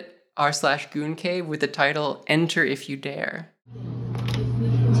Reddit r/Goon Cave with the title "Enter if you dare."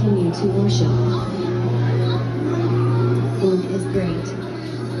 Continue to worship. Fun is great.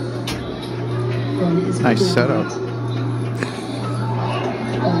 Fun is Nice good. setup. Fun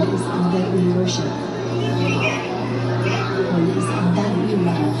is all that we worship. Fun is all that we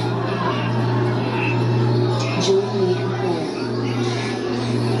love. Join me in prayer.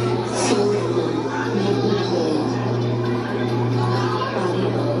 Soul fun, make me whole. Body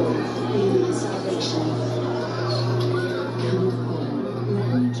of hope, bring me salvation. Come fun,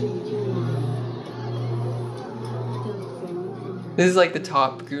 let me drink your wine. Come fun. This is like the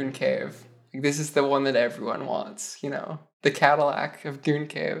top Goon Cave. Like, this is the one that everyone wants, the Cadillac of Goon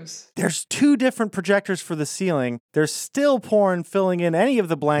Caves. There's 2 different projectors for the ceiling. There's still porn filling in any of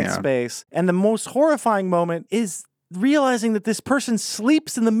the blank Yeah. space. And the most horrifying moment is realizing that this person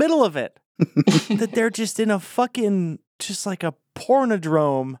sleeps in the middle of it. That they're just in a fucking, just like a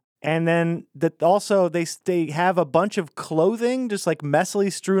pornodrome. And then that also they have a bunch of clothing just like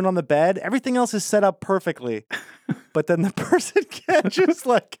messily strewn on the bed. Everything else is set up perfectly. But then the person can't just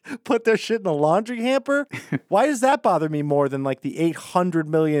like put their shit in a laundry hamper. Why does that bother me more than like the 800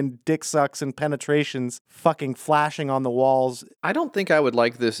 million dick sucks and penetrations fucking flashing on the walls? I don't think I would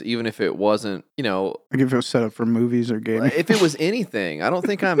like this even if it wasn't, Like if it was set up for movies or gaming. if it was anything. I don't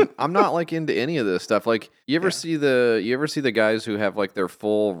think I'm not like into any of this stuff. Like you ever see the guys who have like their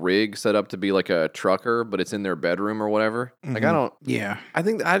full rig set up to be like a trucker, but it's in their bedroom or whatever? Like Yeah. I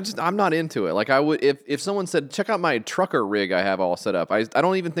think I'm not into it. Like I would if someone said, check out my trucker rig I have all set up. I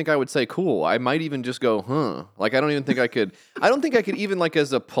don't even think I would say cool. I might even just go, huh. Like I don't think I could even like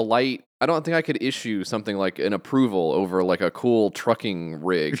as a polite, I don't think I could issue something like an approval over like a cool trucking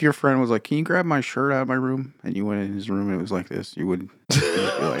rig. If your friend was like, "Can you grab my shirt out of my room?" and you went in his room and it was like this, you would be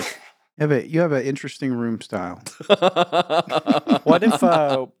like, you have an interesting room style. What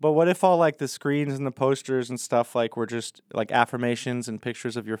if all like the screens and the posters and stuff like were just like affirmations and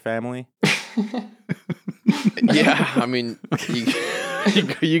pictures of your family? Yeah, I mean,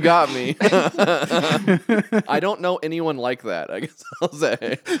 you got me. I don't know anyone like that, I guess I'll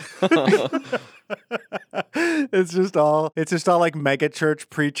say. It's just all like mega church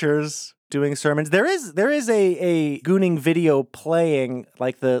preachers doing sermons. There is a Gooning video playing.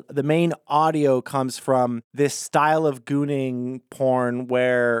 Like the main audio comes from this style of Gooning porn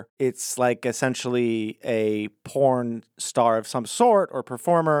where it's like essentially a porn star of some sort or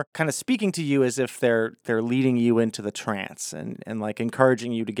performer kind of speaking to you as if they're leading you into the trance and like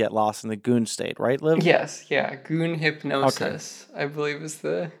encouraging you to get lost in the Goon state, right, Liv? Yes, yeah. Goon hypnosis, I believe is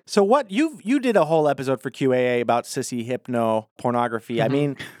the... So what you did a whole episode for QAA about sissy hypno pornography. I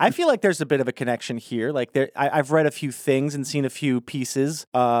mean, I feel like there's a bit of a connection here. Like I've read a few things and seen a few pieces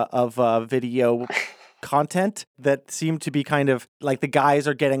of video content that seem to be kind of like the guys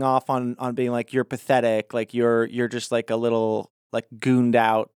are getting off on being like, you're pathetic, like you're just like a little like gooned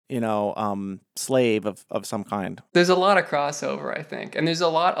out, slave of some kind. There's a lot of crossover, I think. And there's a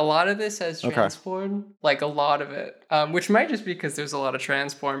lot of this has Okay. trans porn, like a lot of it, which might just be because there's a lot of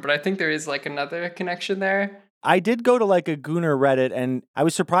trans porn, but I think there is like another connection there. I did go to like a Gooner Reddit and I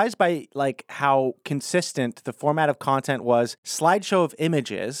was surprised by like how consistent the format of content was. Slideshow of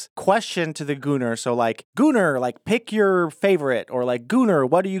images, question to the Gooner. So like, Gooner, like pick your favorite, or like, Gooner,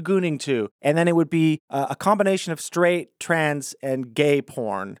 what are you gooning to? And then it would be a combination of straight, trans, and gay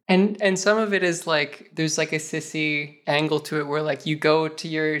porn. And some of it is like, there's like a sissy angle to it where like you go to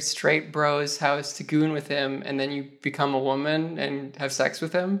your straight bro's house to goon with him and then you become a woman and have sex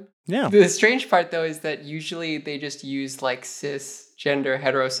with him. Yeah. The strange part, though, is that usually they just use like cisgender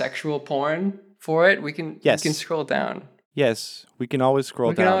heterosexual porn for it. We can scroll down. Yes, we can always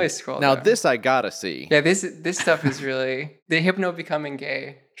scroll down. We can always scroll Now down. this I gotta see. Yeah, this stuff is really the hypno becoming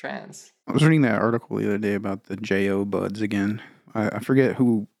gay trans. I was reading that article the other day about the J.O. buds again. I forget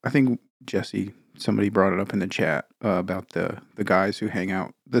who. I think Jesse somebody brought it up in the chat about the guys who hang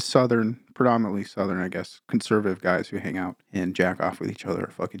out, the predominantly Southern, I guess, conservative guys who hang out and jack off with each other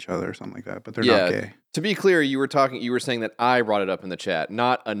or fuck each other or something like that, but they're not gay. To be clear, you were saying that I brought it up in the chat,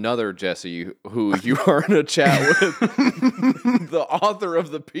 not another Jesse who you are in a chat with, the author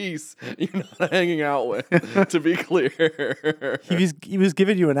of the piece you're not hanging out with, to be clear. He was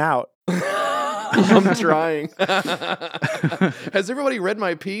giving you an out. I'm trying. Has everybody read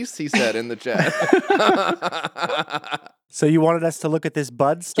my piece? He said in the chat. So you wanted us to look at this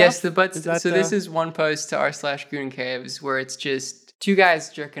bud stuff? Yes, the bud stuff. So this is one post to r/Goon Caves where it's just two guys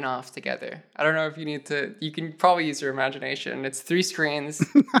jerking off together. I don't know if you can probably use your imagination. It's 3 screens.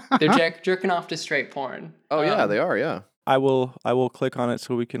 They're jerking off to straight porn. Oh, yeah, they are, yeah. I will click on it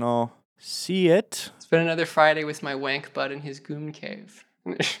so we can all see it. It's been another Friday with my wank bud in his goon cave.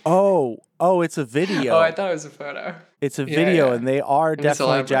 Oh, it's a video. Oh, I thought it was a photo. It's a video, yeah. And they are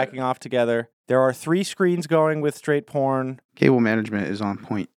definitely elaborate. jacking off together. There are 3 screens going with straight porn. Cable management is on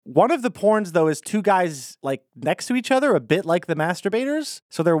point. One of the porns, though, is 2 guys like next to each other, a bit like the masturbators.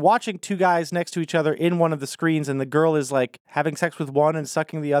 So they're watching 2 guys next to each other in one of the screens, and the girl is like having sex with one and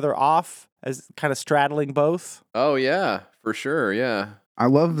sucking the other off, as kind of straddling both. Oh, yeah, for sure, yeah. I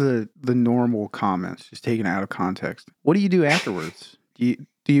love the normal comments, just taken out of context. What do you do afterwards? Do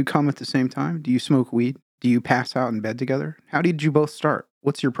you come at the same time? Do you smoke weed? Do you pass out in bed together? How did you both start?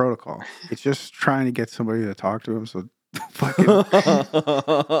 What's your protocol? It's just trying to get somebody to talk to him so fucking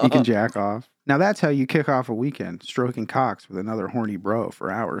you can jack off. Now that's how you kick off a weekend, stroking cocks with another horny bro for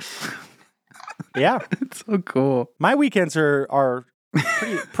hours. Yeah. It's so cool. My weekends are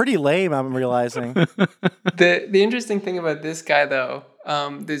pretty lame, I'm realizing. The interesting thing about this guy though,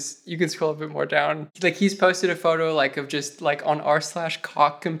 you can scroll a bit more down. Like he's posted a photo like of just like on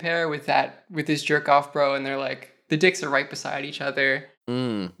r/cock compare with his jerk off bro, and they're like the dicks are right beside each other.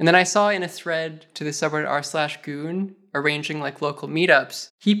 And then I saw in a thread to the subreddit r/goon arranging like local meetups,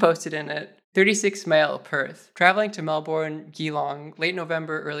 he posted in it 36 male, Perth, traveling to Melbourne, Geelong, late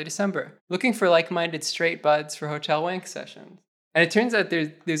November, early December, looking for like-minded straight buds for hotel wank sessions. And it turns out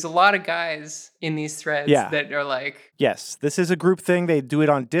there's a lot of guys in these threads that are like... Yes, this is a group thing. They do it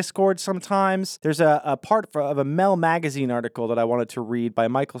on Discord sometimes. There's a part of a Mel magazine article that I wanted to read by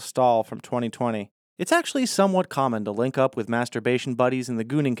Michael Stahl from 2020. It's actually somewhat common to link up with masturbation buddies in the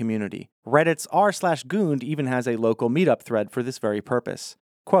gooning community. Reddit's r/gooned even has a local meetup thread for this very purpose.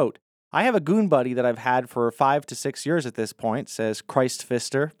 Quote, I have a goon buddy that I've had for 5 to 6 years at this point, says Christ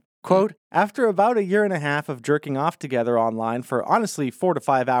Fister. Quote, after about 1.5 years of jerking off together online for honestly 4 to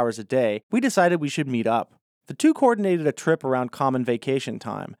 5 hours a day, we decided we should meet up. The 2 coordinated a trip around common vacation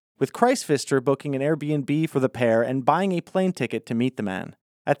time, with Christ Fister booking an Airbnb for the pair and buying a plane ticket to meet the man.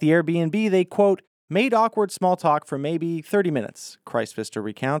 At the Airbnb, they, quote, made awkward small talk for maybe 30 minutes, Christ Fister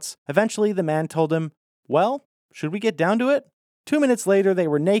recounts. Eventually, the man told him, well, should we get down to it? 2 minutes later, they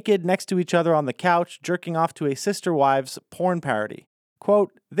were naked next to each other on the couch, jerking off to a sister wives' porn parody.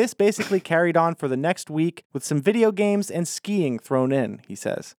 Quote, this basically carried on for the next week with some video games and skiing thrown in, he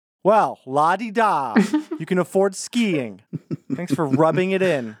says. Well, la-di-da, you can afford skiing. Thanks for rubbing it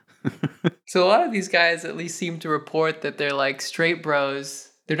in. So a lot of these guys at least seem to report that they're like straight bros.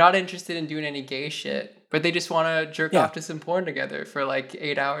 They're not interested in doing any gay shit, but they just want to jerk off to some porn together for like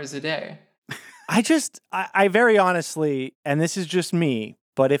 8 hours a day. I very honestly, and this is just me,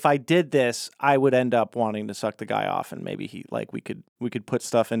 but if I did this, I would end up wanting to suck the guy off, and maybe we could put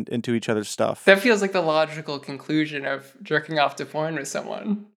stuff into each other's stuff. That feels like the logical conclusion of jerking off to porn with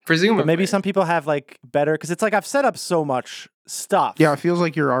someone, presumably. But maybe some people have like better, because it's like I've set up so much stuff. Yeah, it feels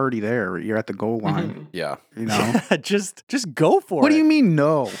like you're already there. You're at the goal line. Yeah, you know, just go for it. What do you mean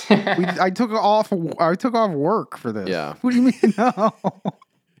no? I took off work for this. Yeah. What do you mean no?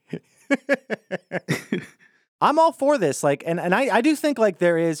 I'm all for this. Like, and I do think like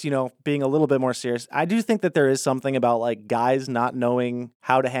there is, being a little bit more serious, I do think that there is something about like guys not knowing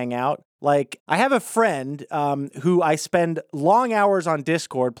how to hang out. Like, I have a friend who I spend long hours on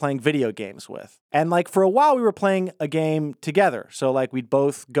Discord playing video games with. And, like, for a while we were playing a game together. So, like, we'd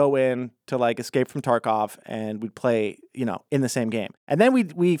both go in to, like, Escape from Tarkov and we'd play, in the same game. And then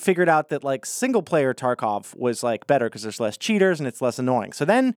we figured out that, like, single-player Tarkov was, like, better because there's less cheaters and it's less annoying. So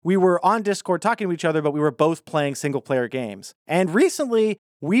then we were on Discord talking to each other, but we were both playing single-player games. And recently,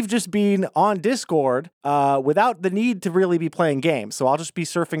 we've just been on Discord without the need to really be playing games. So I'll just be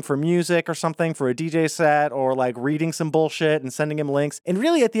surfing for music or something for a DJ set or like reading some bullshit and sending him links. And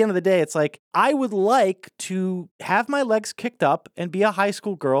really at the end of the day, it's like, I would like to have my legs kicked up and be a high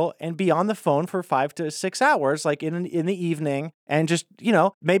school girl and be on the phone for 5 to 6 hours, like in the evening. And just,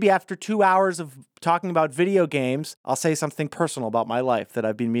 maybe after 2 hours of talking about video games, I'll say something personal about my life that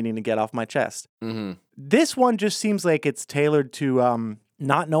I've been meaning to get off my chest. Mm-hmm. This one just seems like it's tailored to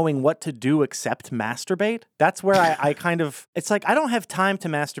not knowing what to do except masturbate. That's where I kind of, it's like, I don't have time to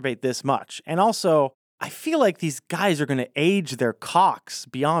masturbate this much. And also, I feel like these guys are going to age their cocks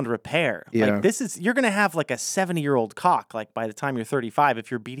beyond repair. Yeah. Like you're going to have like a 70-year-old cock, like by the time you're 35,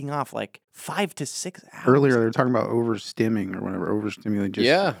 if you're beating off like 5 to 6 hours. Earlier, they were talking about overstimming or whatever. Overstimulate.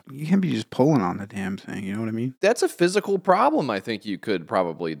 You can't be just pulling on the damn thing. You know what I mean? That's a physical problem I think you could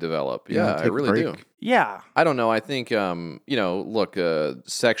probably develop. Yeah, I really do. Yeah. I don't know. I think, look,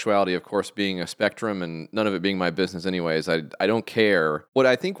 sexuality, of course, being a spectrum and none of it being my business anyways, I don't care. What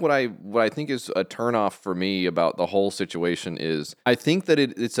I think is a turnoff for me about the whole situation is I think that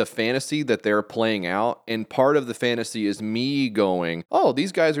it's a fantasy that they're playing out. And part of the fantasy is me going, oh,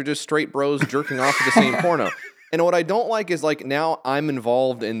 these guys are just straight bros jerking off to the same porno. And what I don't like is, like, now I'm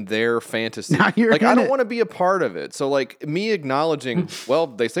involved in their fantasy. Like, I don't want to be a part of it. So, like, me acknowledging, well,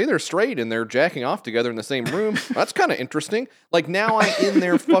 they say they're straight and they're jacking off together in the same room. That's kind of interesting. Like, now I'm in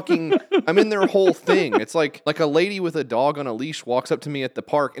their whole thing. It's like a lady with a dog on a leash walks up to me at the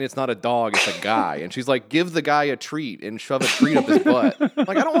park and it's not a dog, it's a guy. And she's like, give the guy a treat and shove a treat up his butt.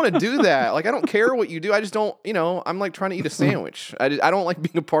 Like, I don't want to do that. Like, I don't care what you do. I just don't, I'm like trying to eat a sandwich. I don't like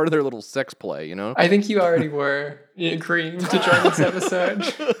being a part of their little sex play, I think you already were. Cream to join this episode.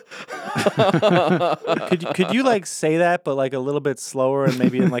 Could you like say that, but like a little bit slower and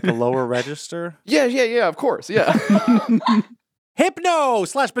maybe in like a lower register? Yeah, of course, yeah.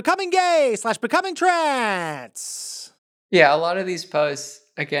 Hypno/becoming gay/becoming trans. Yeah, a lot of these posts,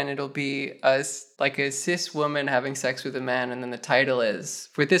 again, it'll be us like a cis woman having sex with a man, and then the title is,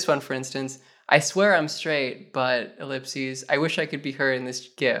 for this one, for instance, I swear I'm straight, but ellipses, I wish I could be her in this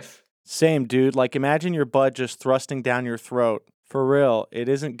GIF. Same, dude. Like, imagine your bud just thrusting down your throat. For real, it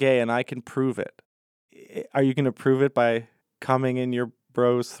isn't gay, and I can prove it. Are you going to prove it by coming in your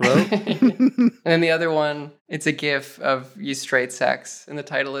bro's throat? And then the other one, it's a GIF of you straight sex, and the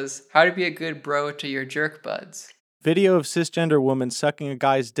title is, How to Be a Good Bro to Your Jerk Buds. Video of cisgender woman sucking a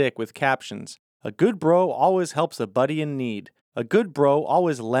guy's dick with captions. A good bro always helps a buddy in need. A good bro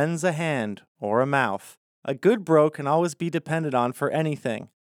always lends a hand or a mouth. A good bro can always be depended on for anything.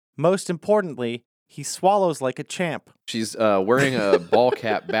 Most importantly, he swallows like a champ. She's wearing a ball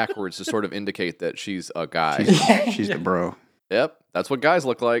cap backwards to sort of indicate that she's a guy. She's the bro. Yep, that's what guys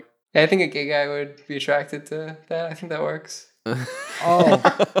look like. Yeah, I think a gay guy would be attracted to that. I think that works. Oh,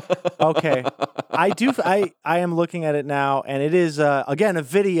 okay. I am looking at it now, and it is, again, a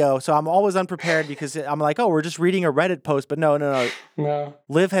video, so I'm always unprepared because I'm like, oh, we're just reading a Reddit post, but no.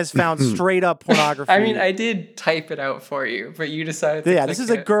 Liv has found straight up pornography. I mean, I did type it out for you, but you decided to this is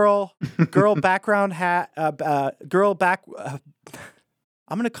a girl background hat, girl back...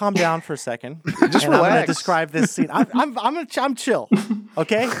 I'm gonna calm down for a second. Just and relax. I'm gonna describe this scene. I'm chill,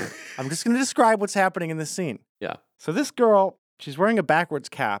 okay? I'm just gonna describe what's happening in this scene. Yeah. So this girl, she's wearing a backwards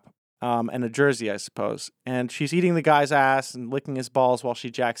cap and a jersey, I suppose, and she's eating the guy's ass and licking his balls while she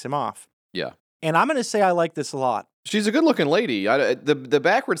jacks him off. Yeah. And I'm gonna say I like this a lot. She's a good-looking lady. The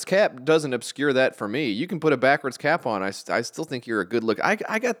backwards cap doesn't obscure that for me. You can put a backwards cap on. I still think you're a good look.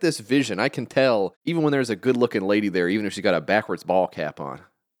 I got this vision. I can tell, even when there's a good-looking lady there, even if she's got a backwards ball cap on.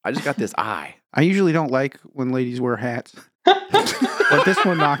 I just got this eye. I usually don't like when ladies wear hats. But this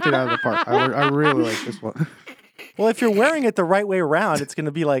one knocked it out of the park. I really like this one. Well, if you're wearing it the right way around, it's going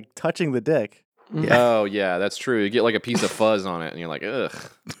to be like touching the dick. Yeah. Oh, yeah, that's true. You get like a piece of fuzz on it, and you're like, ugh.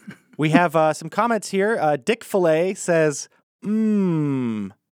 We have some comments here. Dick Fillet says,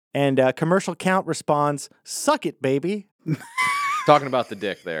 And Commercial Count responds, suck it, baby. Talking about the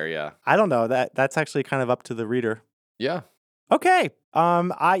dick there, yeah. I don't know. That's actually kind of up to the reader. Yeah. Okay.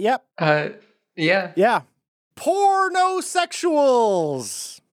 Yep. Yeah.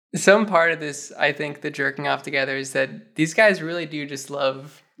 Pornosexuals. Some part of this, I think, the jerking off together is that these guys really do just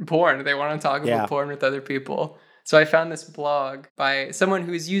love porn. They want to talk about porn with other people. So I found this blog by someone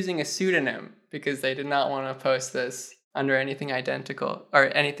who is using a pseudonym because they did not want to post this under anything identical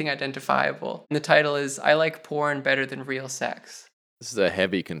or anything identifiable. And the title is, I like porn better than real sex. This is a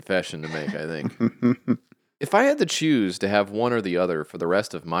heavy confession to make, I think. If I had to choose to have one or the other for the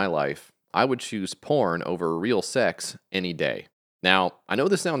rest of my life, I would choose porn over real sex any day. Now, I know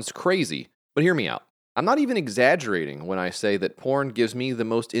this sounds crazy, but hear me out. I'm not even exaggerating when I say that porn gives me the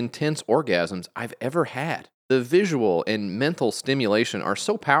most intense orgasms I've ever had. The visual and mental stimulation are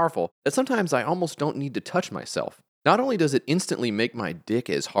so powerful that sometimes I almost don't need to touch myself. Not only does it instantly make my dick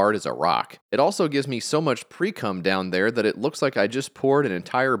as hard as a rock, it also gives me so much pre-cum down there that it looks like I just poured an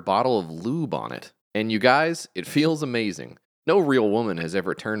entire bottle of lube on it. And you guys, it feels amazing. No real woman has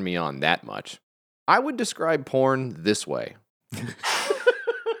ever turned me on that much. I would describe porn this way.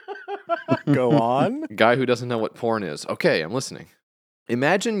 Go on. Guy who doesn't know what porn is. Okay, I'm listening.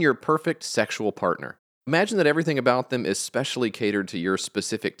 Imagine your perfect sexual partner. Imagine that everything about them is specially catered to your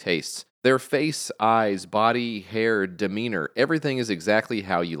specific tastes. Their face, eyes, body, hair, demeanor, everything is exactly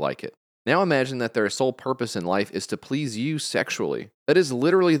how you like it. Now imagine that their sole purpose in life is to please you sexually. That is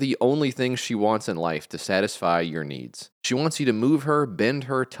literally the only thing she wants in life to satisfy your needs. She wants you to move her, bend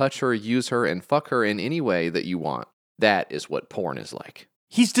her, touch her, use her, and fuck her in any way that you want. That is what porn is like.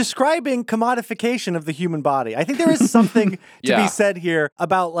 He's describing commodification of the human body. I think there is something to be said here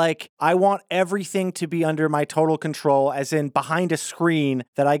about, like, I want everything to be under my total control, as in behind a screen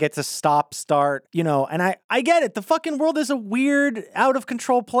that I get to stop, start, and I get it. The fucking world is a weird, out of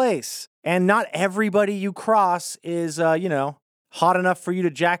control place. And not everybody you cross is, hot enough for you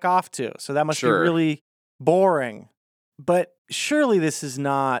to jack off to. So that must be really boring. But surely this is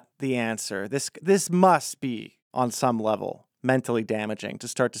not the answer. This must be, on some level, mentally damaging to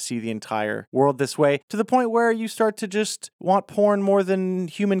start to see the entire world this way, to the point where you start to just want porn more than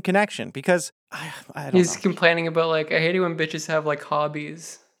human connection, because I don't know. He's complaining about, like, I hate it when bitches have, like,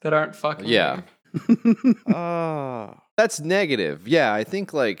 hobbies that aren't fucking. Yeah. That's negative. Yeah, I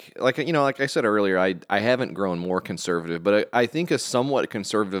think like I said earlier, I haven't grown more conservative, but I think a somewhat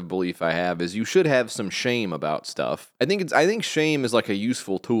conservative belief I have is you should have some shame about stuff. I think shame is like a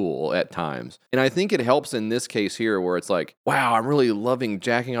useful tool at times. And I think it helps in this case here where it's like, wow, I'm really loving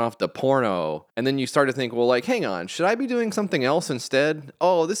jacking off the porno. And then you start to think, well, like, hang on, should I be doing something else instead?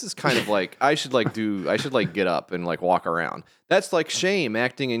 Oh, this is kind of like I should get up and like walk around. That's like shame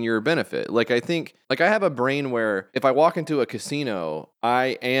acting in your benefit. Like, I think, like, I have a brain where if I walk into a casino,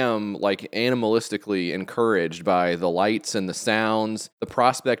 I am like animalistically encouraged by the lights and the sounds, the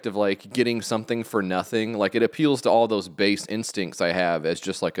prospect of like getting something for nothing. Like, it appeals to all those base instincts I have as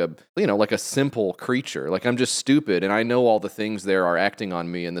just like a simple creature. Like, I'm just stupid and I know all the things there are acting on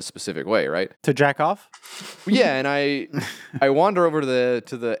me in this specific way, right? To jack off? Yeah, and I wander over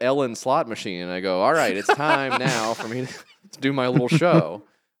to the Ellen slot machine and I go, all right, it's time now for me to do my little show.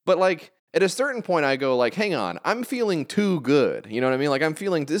 But like, at a certain point I go like, hang on, I'm feeling too good. You know what I mean? Like, I'm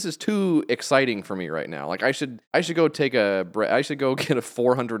feeling this is too exciting for me right now. Like, I should go get a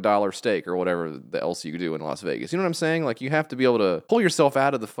 $400 steak or whatever else you do in Las Vegas. You know what I'm saying? Like, you have to be able to pull yourself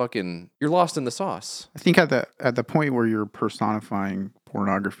out of you're lost in the sauce. I think at the point where you're personifying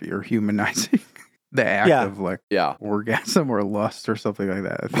pornography or humanizing the act of like orgasm or lust or something like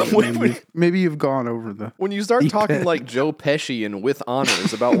that. I think maybe you've gone over the. When you start talking like Joe Pesci and With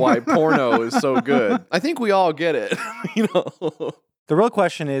Honors about why porno is so good, I think we all get it. The real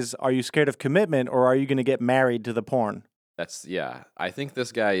question is, are you scared of commitment or are you going to get married to the porn? I think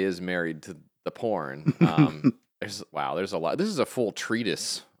this guy is married to the porn. There's a lot. This is a full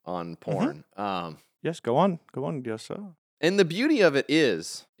treatise on porn. Mm-hmm. Yes, go on. Yes, sir. And the beauty of it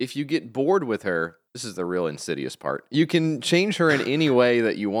is, if you get bored with her, this is the real insidious part. You can change her in any way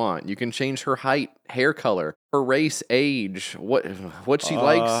that you want. You can change her height, hair color, her race, age, what she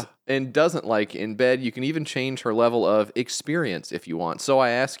likes and doesn't like in bed. You can even change her level of experience if you want. So I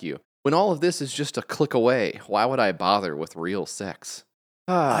ask you, when all of this is just a click away, why would I bother with real sex?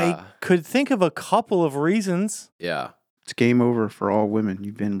 I could think of a couple of reasons. Yeah. It's game over for all women.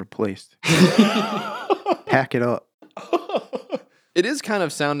 You've been replaced. Pack it up. It is kind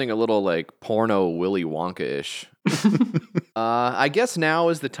of sounding a little like porno Willy Wonka-ish. I guess now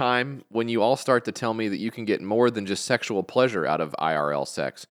is the time when you all start to tell me that you can get more than just sexual pleasure out of IRL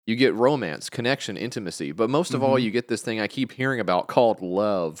sex. You get romance, connection, intimacy, but most of all, you get this thing I keep hearing about called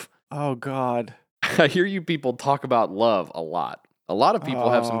love. Oh, God. I hear you people talk about love a lot. A lot of people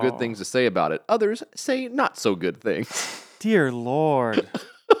have some good things to say about it. Others say not so good things. Dear Lord.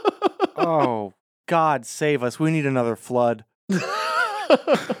 Oh, God save us. We need another flood.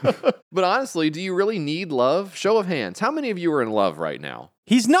 But honestly, do you really need love? Show of hands. How many of you are in love right now?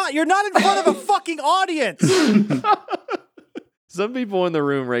 He's not. You're not in front of a fucking audience. Some people in the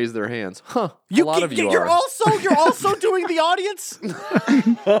room raise their hands. Huh. A lot of you you're are. You're also doing the audience?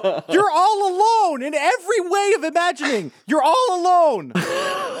 You're all alone in every way of imagining. You're all alone.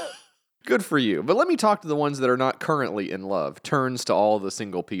 Good for you. But let me talk to the ones that are not currently in love. Turns to all the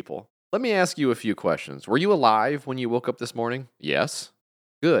single people. Let me ask you a few questions. Were you alive when you woke up this morning? Yes.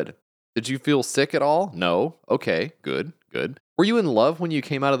 Good. Did you feel sick at all? No. Okay, good. Were you in love when you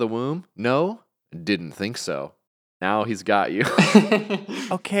came out of the womb? No. Didn't think so. Now he's got you.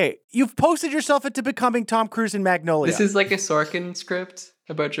 Okay, you've posted yourself into becoming Tom Cruise in Magnolia. This is like a Sorkin script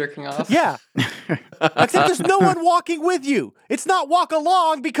about jerking off. Yeah. Except there's no one walking with you. It's not walk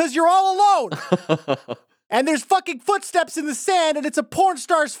along because you're all alone. And there's fucking footsteps in the sand and it's a porn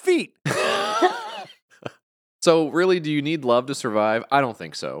star's feet. So really, do you need love to survive? I don't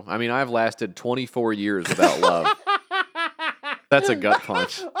think so. I mean, I've lasted 24 years without love. That's a gut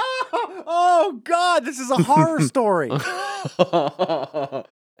punch. Oh, God, this is a horror story.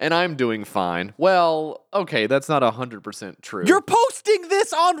 And I'm doing fine. Well, okay, that's not 100% true. You're posting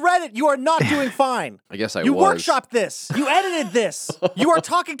this on Reddit. You are not doing fine. I guess I You was. workshopped this. You edited this. You are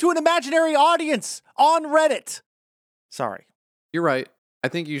talking to an imaginary audience on Reddit. Sorry. You're right. I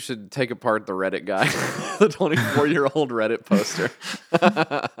think you should take apart the Reddit guy, the 24-year-old Reddit poster.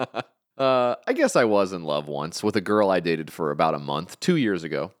 I guess I was in love once with a girl I dated for about a month, 2 years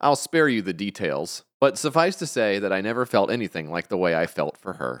ago. I'll spare you the details, but suffice to say that I never felt anything like the way I felt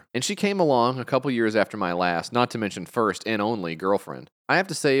for her. And she came along a couple years after my last, not to mention first and only, girlfriend. I have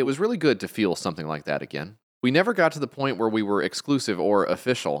to say it was really good to feel something like that again. We never got to the point where we were exclusive or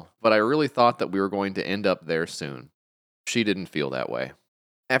official, but I really thought that we were going to end up there soon. She didn't feel that way.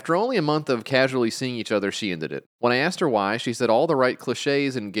 After only a month of casually seeing each other, she ended it. When I asked her why, she said all the right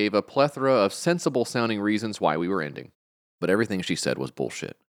cliches and gave a plethora of sensible-sounding reasons why we were ending. But everything she said was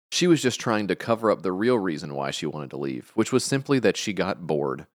bullshit. She was just trying to cover up the real reason why she wanted to leave, which was simply that she got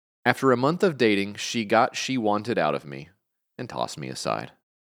bored. After a month of dating, she got she wanted out of me and tossed me aside.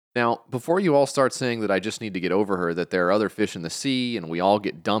 Now, before you all start saying that I just need to get over her, that there are other fish in the sea, and we all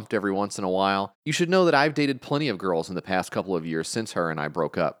get dumped every once in a while, you should know that I've dated plenty of girls in the past couple of years since her and I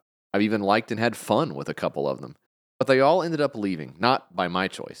broke up. I've even liked and had fun with a couple of them. But they all ended up leaving, not by my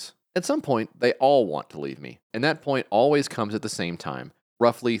choice. At some point, they all want to leave me, and that point always comes at the same time,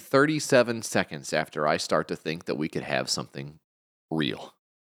 roughly 37 seconds after I start to think that we could have something real.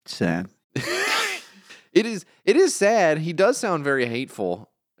 Sad. It is sad. He does sound very hateful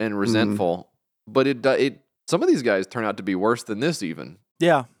and resentful, but some of these guys turn out to be worse than this even.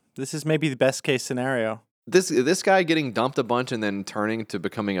 Yeah, this is maybe the best case scenario. This guy getting dumped a bunch and then turning to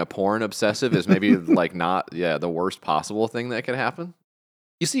becoming a porn obsessive is maybe like not the worst possible thing that could happen.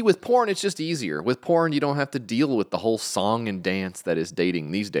 You see, with porn, it's just easier. With porn, you don't have to deal with the whole song and dance that is dating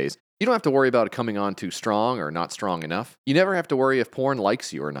these days. You don't have to worry about it coming on too strong or not strong enough. You never have to worry if porn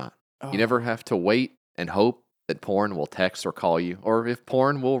likes you or not. Oh. You never have to wait and hope that porn will text or call you, or if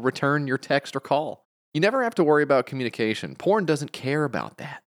porn will return your text or call. You never have to worry about communication. Porn doesn't care about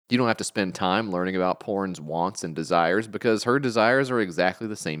that. You don't have to spend time learning about porn's wants and desires because her desires are exactly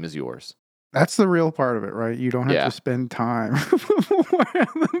the same as yours. That's the real part of it, right? You don't have Yeah. to spend time.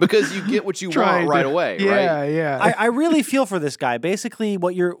 Because you get what you want right away, right? Yeah. I really feel for this guy. Basically,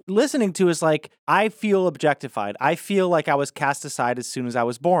 what you're listening to is like, I feel objectified. I feel like I was cast aside as soon as I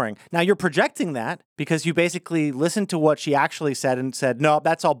was boring. Now, you're projecting that because you basically listened to what she actually said and said, no,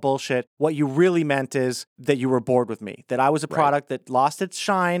 that's all bullshit. What you really meant is that you were bored with me, that I was a product that lost its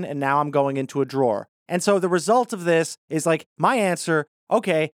shine and now I'm going into a drawer. And so the result of this is like, my answer,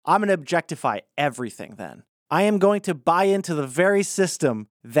 okay, I'm going to objectify everything then. I am going to buy into the very system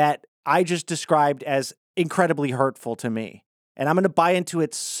that I just described as incredibly hurtful to me. And I'm going to buy into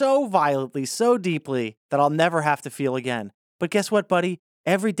it so violently, so deeply, that I'll never have to feel again. But guess what, buddy?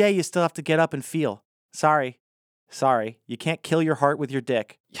 Every day you still have to get up and feel. Sorry. You can't kill your heart with your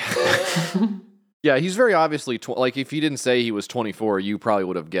dick. Yeah, he's very obviously, like if he didn't say he was 24, you probably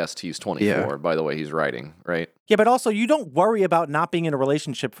would have guessed he's 24 Yeah. by the way he's writing, right? Yeah, but also you don't worry about not being in a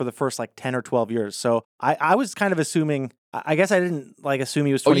relationship for the first like 10 or 12 years. So I was kind of assuming, I guess I didn't like assume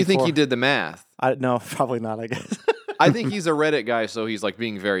he was 24. Oh, you think he did the math? No, probably not, I guess. I think he's a Reddit guy, so he's like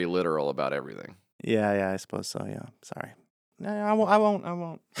being very literal about everything. Yeah, I suppose so, yeah. Sorry. No, I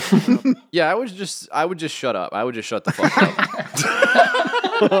won't. Yeah, I would just shut up. I would just shut the fuck up.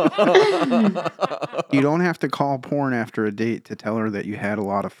 You don't have to call porn after a date to tell her that you had a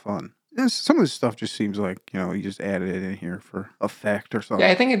lot of fun. Some of this stuff just seems like, you just added it in here for effect or something.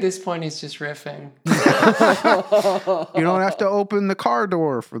 Yeah, I think at this point he's just riffing. You don't have to open the car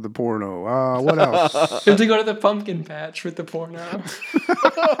door for the porno. What else? You have to go to the pumpkin patch with the porno.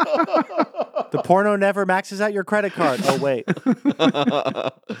 The porno never maxes out your credit card. Oh, wait.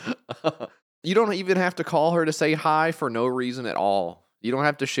 You don't even have to call her to say hi for no reason at all. You don't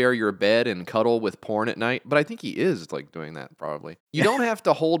have to share your bed and cuddle with porn at night, but I think he is like doing that probably. You don't have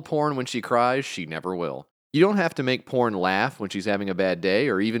to hold porn when she cries. She never will. You don't have to make porn laugh when she's having a bad day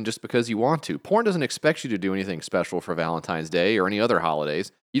or even just because you want to. Porn doesn't expect you to do anything special for Valentine's Day or any other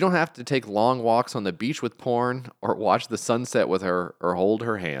holidays. You don't have to take long walks on the beach with porn or watch the sunset with her or hold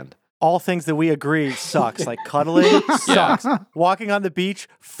her hand. All things that we agree sucks. Like cuddling sucks. Walking on the beach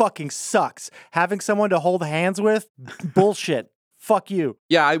fucking sucks. Having someone to hold hands with, bullshit. Fuck you.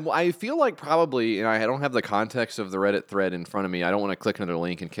 Yeah, I feel like probably, and I don't have the context of the Reddit thread in front of me. I don't want to click another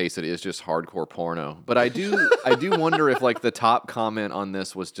link in case it is just hardcore porno. But I do wonder if like the top comment on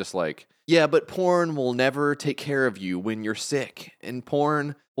this was just like, yeah, but porn will never take care of you when you're sick, and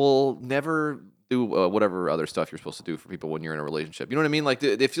porn will never do whatever other stuff you're supposed to do for people when you're in a relationship. You know what I mean? Like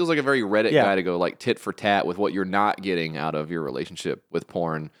it feels like a very Reddit guy to go like tit for tat with what you're not getting out of your relationship with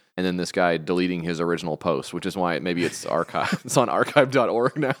porn. And then this guy deleting his original post, which is why maybe it's archived. It's on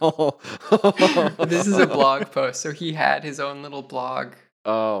archive.org now. This is a blog post, so he had his own little blog.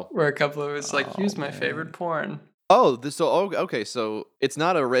 Oh, where a couple of us like, here's my favorite porn. Okay, so it's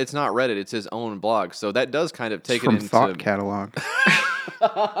not Reddit, it's his own blog. So that does kind of take it into Thought Catalog.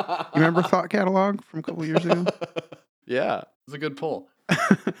 You remember Thought Catalog from a couple years ago? Yeah, it's a good pull.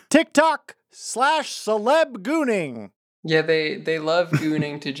 TikTok/celeb gooning. Yeah, they love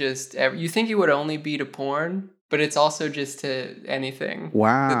gooning to just... You think it would only be to porn, but it's also just to anything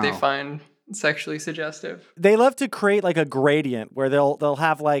that they find sexually suggestive. They love to create like a gradient where they'll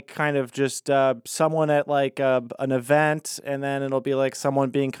have like kind of just someone at like an event, and then it'll be like someone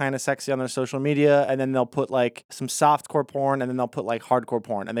being kind of sexy on their social media, and then they'll put like some softcore porn, and then they'll put like hardcore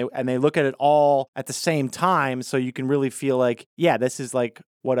porn, and they look at it all at the same time, so you can really feel like, yeah, this is like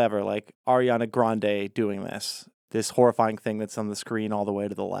whatever, like Ariana Grande doing this horrifying thing that's on the screen all the way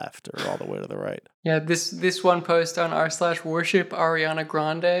to the left or all the way to the right. Yeah, this one post on r/worship Ariana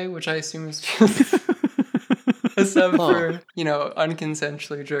Grande, which I assume is just a sub for,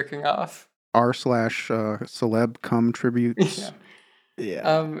 unconsensually jerking off. r/celeb cum tributes.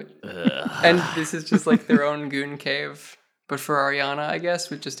 Yeah. And this is just like their own goon cave, but for Ariana, I guess,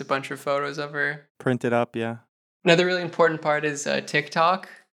 with just a bunch of photos of her. Printed up, yeah. Another really important part is TikTok.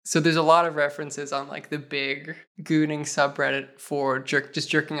 So there's a lot of references on like the big gooning subreddit for just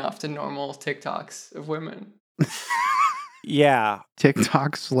jerking off to normal TikToks of women. Yeah.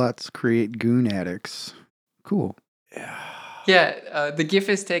 TikTok sluts create goon addicts. Cool. Yeah, the GIF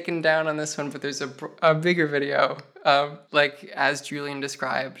is taken down on this one, but there's a bigger video. Like, as Julian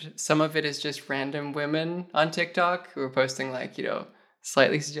described, some of it is just random women on TikTok who are posting like,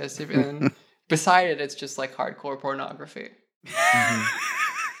 slightly suggestive, and then beside it, it's just like hardcore pornography.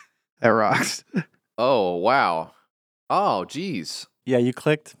 That rocks. Oh, wow. Oh, geez. Yeah, you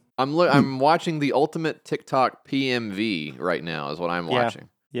clicked? I'm watching the ultimate TikTok PMV right now is what I'm watching.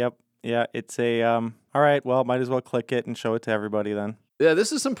 Yep. Yeah, it's a all right, well, might as well click it and show it to everybody then. Yeah,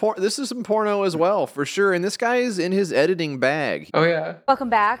 this is some porno as well, for sure. And this guy is in his editing bag. Oh, yeah. Welcome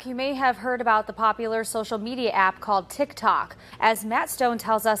back. You may have heard about the popular social media app called TikTok. As Matt Stone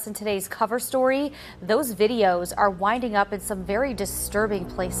tells us in today's cover story, those videos are winding up in some very disturbing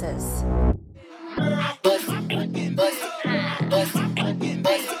places.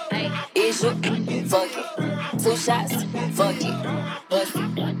 Is you fuck it? 2 shots, fuck it. Bust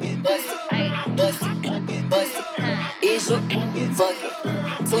it, bust it, bust it, bust it. Is you fuck it?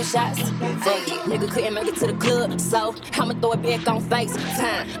 2 shots, fuck it. Nigga couldn't make it to the club, so I'ma throw it back on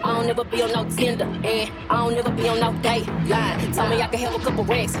FaceTime. I don't ever be on no Tinder, and I don't ever be on no date line. Told me I could have a couple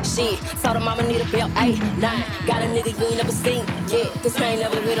racks, shit. Told him I'ma need a belt 8, 9. Got a nigga you ain't never seen, yeah. Cause I ain't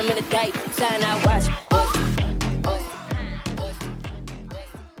never hit him in a date. Time I watch, bust it.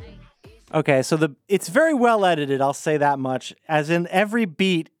 Okay, so it's very well edited, I'll say that much, as in every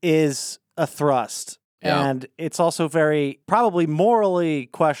beat is a thrust. Yeah. And it's also probably morally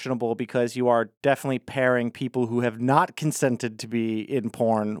questionable because you are definitely pairing people who have not consented to be in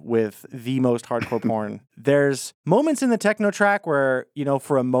porn with the most hardcore porn. There's moments in the techno track where,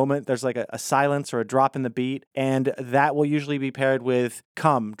 for a moment there's like a silence or a drop in the beat, and that will usually be paired with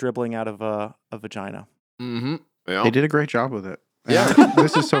cum dribbling out of a vagina. Mm-hmm. Yeah. They did a great job with it. Yeah.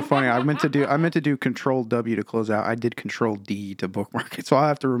 This is so funny. I meant to do Control W to close out. I did Control D to bookmark it, so I'll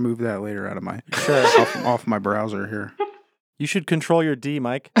have to remove that later out of my off my browser here. You should control your D,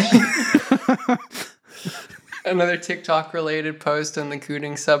 Mike. Another TikTok related post on the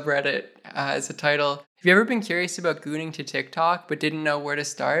Gooning subreddit has a title. Have you ever been curious about gooning to TikTok but didn't know where to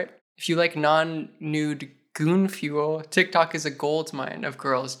start? If you like non-nude goon fuel, TikTok is a goldmine of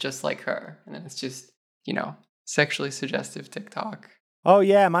girls just like her. And it's just, sexually suggestive TikTok. Oh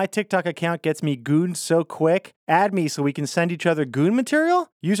yeah, my TikTok account gets me gooned so quick. Add me so we can send each other goon material?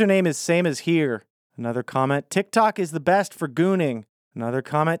 Username is same as here. Another comment, TikTok is the best for gooning. Another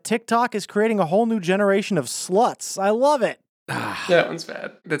comment. TikTok is creating a whole new generation of sluts. I love it. That one's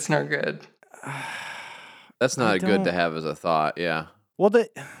bad. That's not good. That's not good to have as a thought, yeah. Well,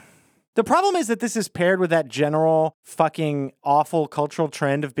 the problem is that this is paired with that general fucking awful cultural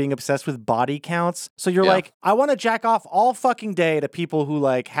trend of being obsessed with body counts. So you're like, I want to jack off all fucking day to people who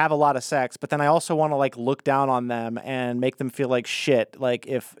like have a lot of sex, but then I also want to like look down on them and make them feel like shit. Like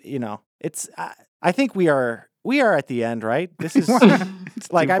if, you know, it's, I think we are at the end, right? This is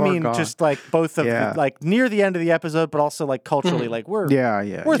like, I mean, gone. Just like both of like near the end of the episode, but also like culturally, like we're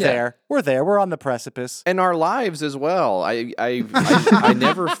there. We're on the precipice, and our lives as well. I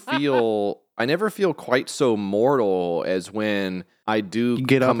never feel quite so mortal as when I do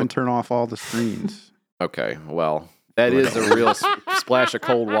get up and turn off all the screens. Okay, well. That is a real splash of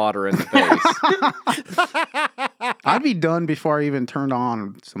cold water in the face. I'd be done before I even turned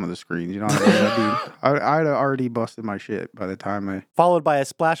on some of the screens. You know what I mean? I'd have already busted my shit by the time I... Followed by a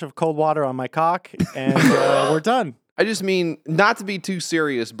splash of cold water on my cock, and we're done. I just mean, not to be too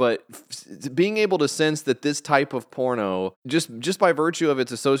serious, but being able to sense that this type of porno, just by virtue of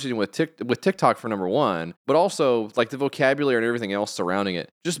its association with TikTok for number one, but also like the vocabulary and everything else surrounding it,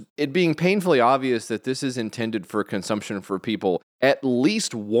 just it being painfully obvious that this is intended for consumption for people at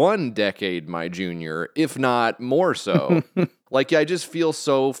least 1 decade my junior, if not more so. Like, I just feel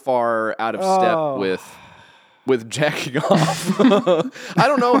so far out of step with jacking off. I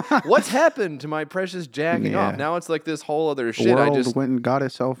don't know what's happened to my precious jacking off. Now it's like this whole other shit. The world went and got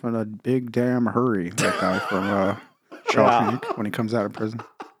itself in a big damn hurry. That guy from Shawshank when he comes out of prison.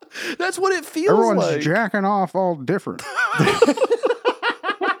 That's what it feels Everyone's like. Everyone's jacking off all different.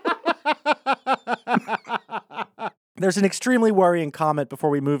 There's an extremely worrying comment before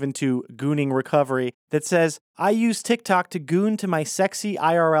we move into gooning recovery that says, I use TikTok to goon to my sexy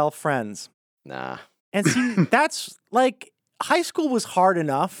IRL friends. Nah. And see, that's like, high school was hard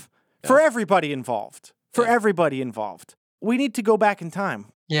enough for everybody involved. We need to go back in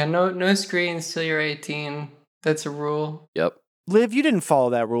time. Yeah, no screens till you're 18. That's a rule. Yep. Liv, you didn't follow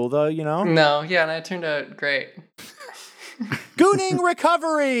that rule, though, you know? No, yeah, and it turned out great. Gooning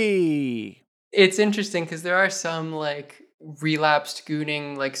recovery! It's interesting because there are some like relapsed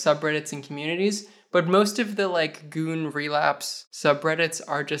gooning like subreddits and communities, but most of the like goon relapse subreddits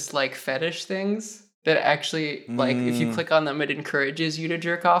are just like fetish things that actually like if you click on them, it encourages you to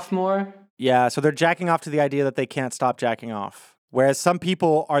jerk off more. Yeah, so they're jacking off to the idea that they can't stop jacking off. Whereas some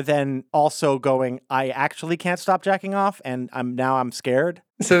people are then also going, I actually can't stop jacking off, and I'm scared.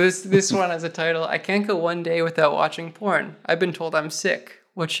 So this one has a title, I can't go 1 day without watching porn. I've been told I'm sick.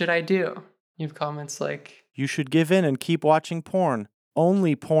 What should I do? You have comments like... You should give in and keep watching porn.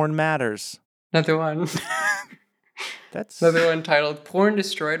 Only porn matters. Another one. That's... Another one titled, Porn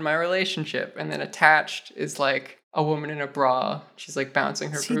Destroyed My Relationship. And then attached is like a woman in a bra. She's like bouncing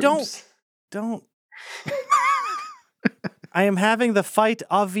her boobs. Don't. I am having the fight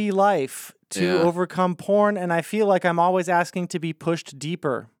of life to overcome porn, and I feel like I'm always asking to be pushed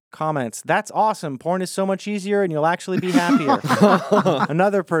deeper. Comments. That's awesome. Porn is so much easier and you'll actually be happier.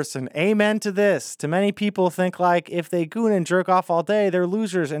 Another person. Amen to this. Too many people think like if they goon and jerk off all day, they're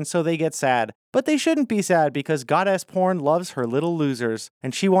losers and so they get sad. But they shouldn't be sad because goddess porn loves her little losers.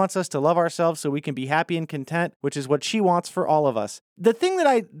 And she wants us to love ourselves so we can be happy and content, which is what she wants for all of us. The thing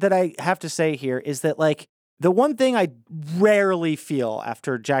that I have to say here is that like the one thing I rarely feel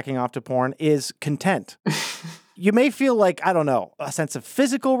after jacking off to porn is content. You may feel like, I don't know, a sense of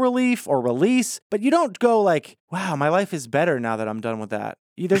physical relief or release, but you don't go like, wow, my life is better now that I'm done with that.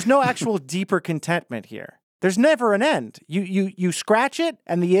 There's no actual deeper contentment here. There's never an end. You scratch it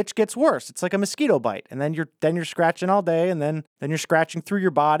and the itch gets worse. It's like a mosquito bite. And then you're scratching all day and then you're scratching through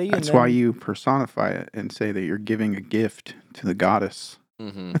your body. That's why you personify it and say that you're giving a gift to the goddess.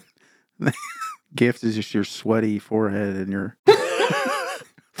 Mm-hmm. The gift is just your sweaty forehead and your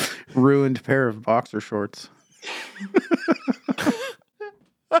ruined pair of boxer shorts.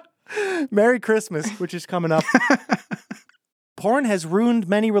 Merry Christmas, which is coming up. Porn has ruined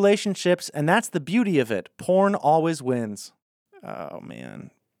many relationships, and that's the beauty of it. Porn always wins. Oh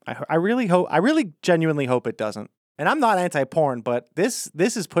man, I really genuinely hope it doesn't. And I'm not anti-porn, but this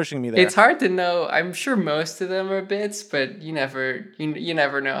is pushing me there. It's hard to know. I'm sure most of them are bits, but you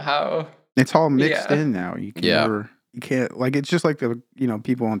never know how. It's all mixed in now. You can never. You can't, like, it's just like the,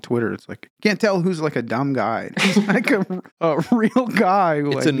 people on Twitter. It's like, you can't tell who's like a dumb guy. It's like a real guy who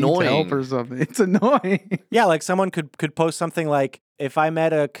it's like annoying. Needs help or something. It's annoying. Yeah, like someone could post something like, if I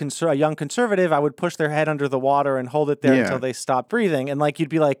met a young conservative, I would push their head under the water and hold it there until they stop breathing. And like, you'd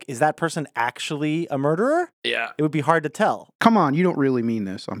be like, is that person actually a murderer? Yeah. It would be hard to tell. Come on, you don't really mean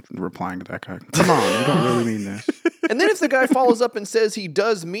this. I'm replying to that guy. Come on, you don't really mean this. And then if the guy follows up and says he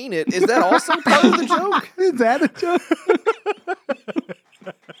does mean it, is that also part of the joke? Is that a joke?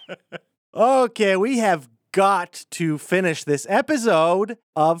 Okay, we have got to finish this episode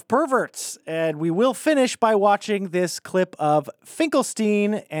of Perverts, and we will finish by watching this clip of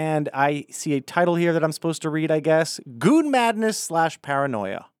Finkelstein, and I see a title here that I'm supposed to read, I guess. Goon Madness /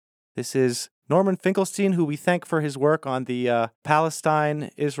 Paranoia. This is Norman Finkelstein, who we thank for his work on the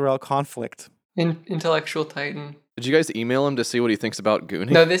Palestine-Israel conflict. Intellectual titan. Did you guys email him to see what he thinks about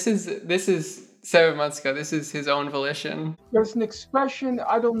Gooning? No, this is 7 months ago. This is his own volition. There's an expression,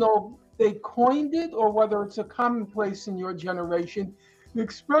 I don't know if they coined it or whether it's a commonplace in your generation. The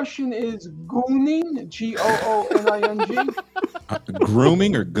expression is gooning, Gooning.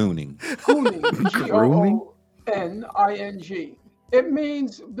 Grooming or gooning? Gooning, Gooning. It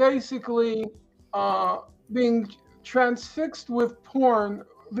means basically being transfixed with porn,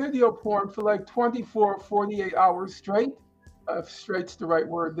 video porn, for like 24 or 48 hours straight. If straight's the right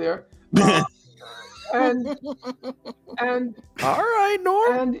word there. And all right,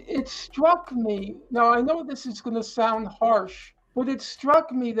 Norm. And it struck me. Now I know this is going to sound harsh, but it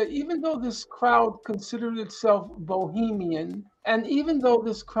struck me that even though this crowd considered itself bohemian, and even though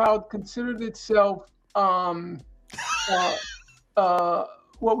this crowd considered itself,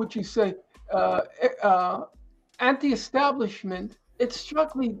 what would you say, anti-establishment, it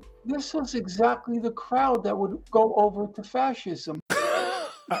struck me this was exactly the crowd that would go over to fascism.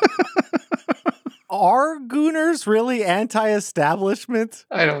 Are Gooners really anti-establishment?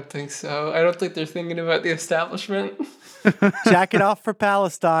 I don't think so. I don't think they're thinking about the establishment. Jack it off for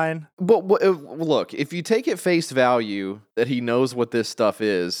Palestine. But look, if you take at face value that he knows what this stuff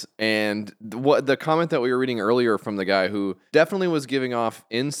is, and what the comment that we were reading earlier from the guy who definitely was giving off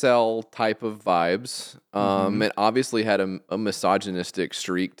incel type of vibes, and obviously had a misogynistic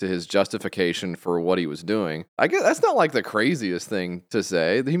streak to his justification for what he was doing. I guess that's not like the craziest thing to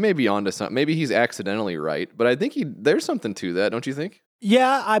say. He may be onto something. Maybe he's accidentally right, but I think there's something to that, don't you think?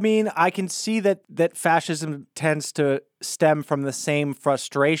 Yeah, I mean, I can see that fascism tends to stem from the same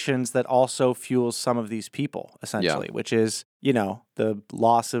frustrations that also fuels some of these people, essentially, which is, the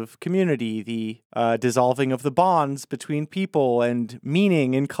loss of community, the dissolving of the bonds between people and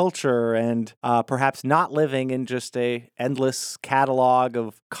meaning in culture, and perhaps not living in just a endless catalog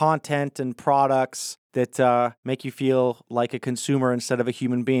of content and products that make you feel like a consumer instead of a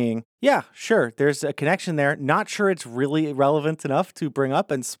human being. Yeah, sure, there's a connection there. Not sure it's really relevant enough to bring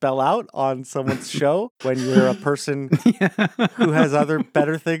up and spell out on someone's show when you're a person who has other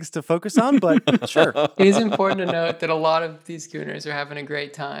better things to focus on, but sure. It is important to note that a lot of these gooners are having a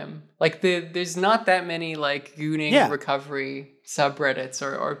great time. Like, there's not that many, like, gooning recovery subreddits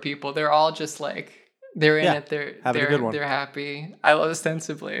or people. They're all just, like, they're in it, they're having a good one. They're happy. I love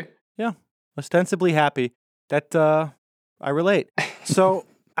ostensibly. Yeah. Ostensibly happy. That I relate. So,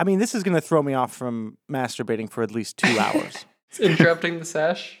 I mean, this is going to throw me off from masturbating for at least 2 hours. It's interrupting the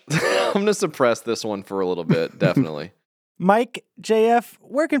sesh. I'm going to suppress this one for a little bit, definitely. Mike, JF,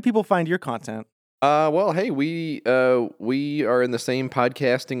 where can people find your content? Well, hey, we are in the same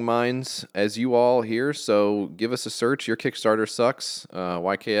podcasting minds as you all here, so give us a search. Your Kickstarter sucks.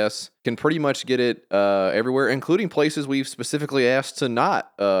 YKS can pretty much get it everywhere, including places we've specifically asked to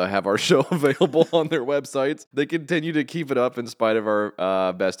not have our show available on their websites. They continue to keep it up in spite of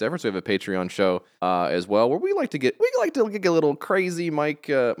our best efforts. We have a Patreon show as well, where we like to get a little crazy. Mike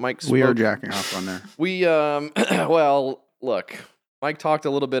we are jacking off on there. We well, look. Mike talked a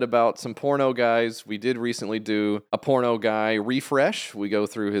little bit about some porno guys. We did recently do a porno guy refresh. We go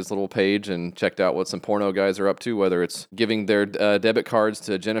through his little page and checked out what some porno guys are up to, whether it's giving their debit cards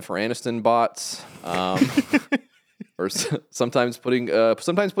to Jennifer Aniston bots, or sometimes putting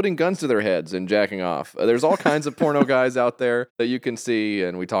guns to their heads and jacking off. There's all kinds of porno guys out there that you can see,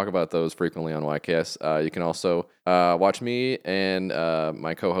 and we talk about those frequently on YKS. You can also watch me and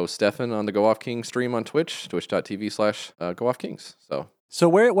my co-host Stefan on the Go Off King stream on Twitch, twitch.tv/GoOffKings. So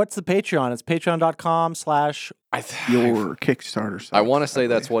what's the Patreon? It's patreon.com/ your Kickstarter. I want to say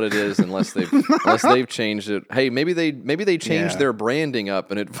that's what it is, unless they've changed it. Hey, maybe they changed their branding up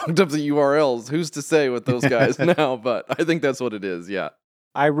and it fucked up the URLs. Who's to say with those guys now? But I think that's what it is. Yeah.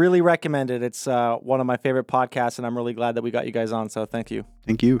 I really recommend it. It's one of my favorite podcasts, and I'm really glad that we got you guys on. So thank you.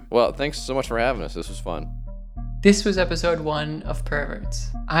 Thank you. Well, thanks so much for having us. This was fun. This was episode 1 of Perverts.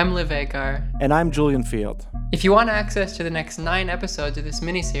 I'm Liv Agar. And I'm Julian Field. If you want access to the next 9 episodes of this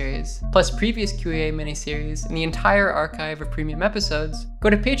miniseries, plus previous QA miniseries and the entire archive of premium episodes, go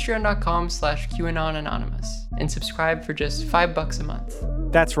to patreon.com/QAnonAnonymous and subscribe for just $5 a month.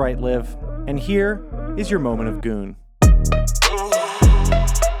 That's right, Liv. And here is your moment of goon.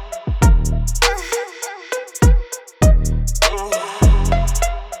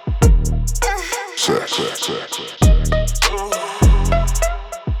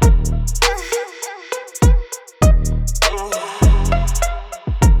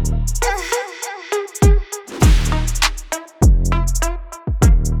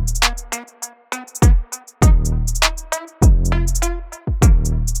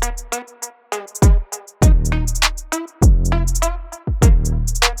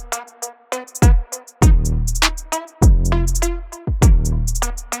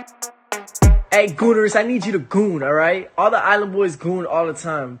 Hey, Gooners, I need you to goon, alright? All the island boys goon all the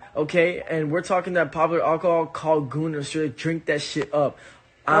time, okay? And we're talking that popular alcohol called Gooner, so drink that shit up.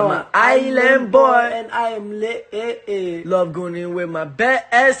 I'm an island boy, and I am lit. Love gooning with my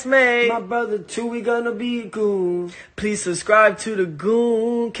best mate. My brother too, we gonna be goons. Please subscribe to the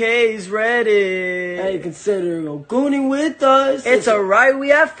Goon Case Reddit. Hey, consider gooning with us. It's alright, we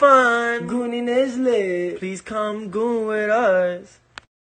have fun. Gooning is lit. Please come goon with us.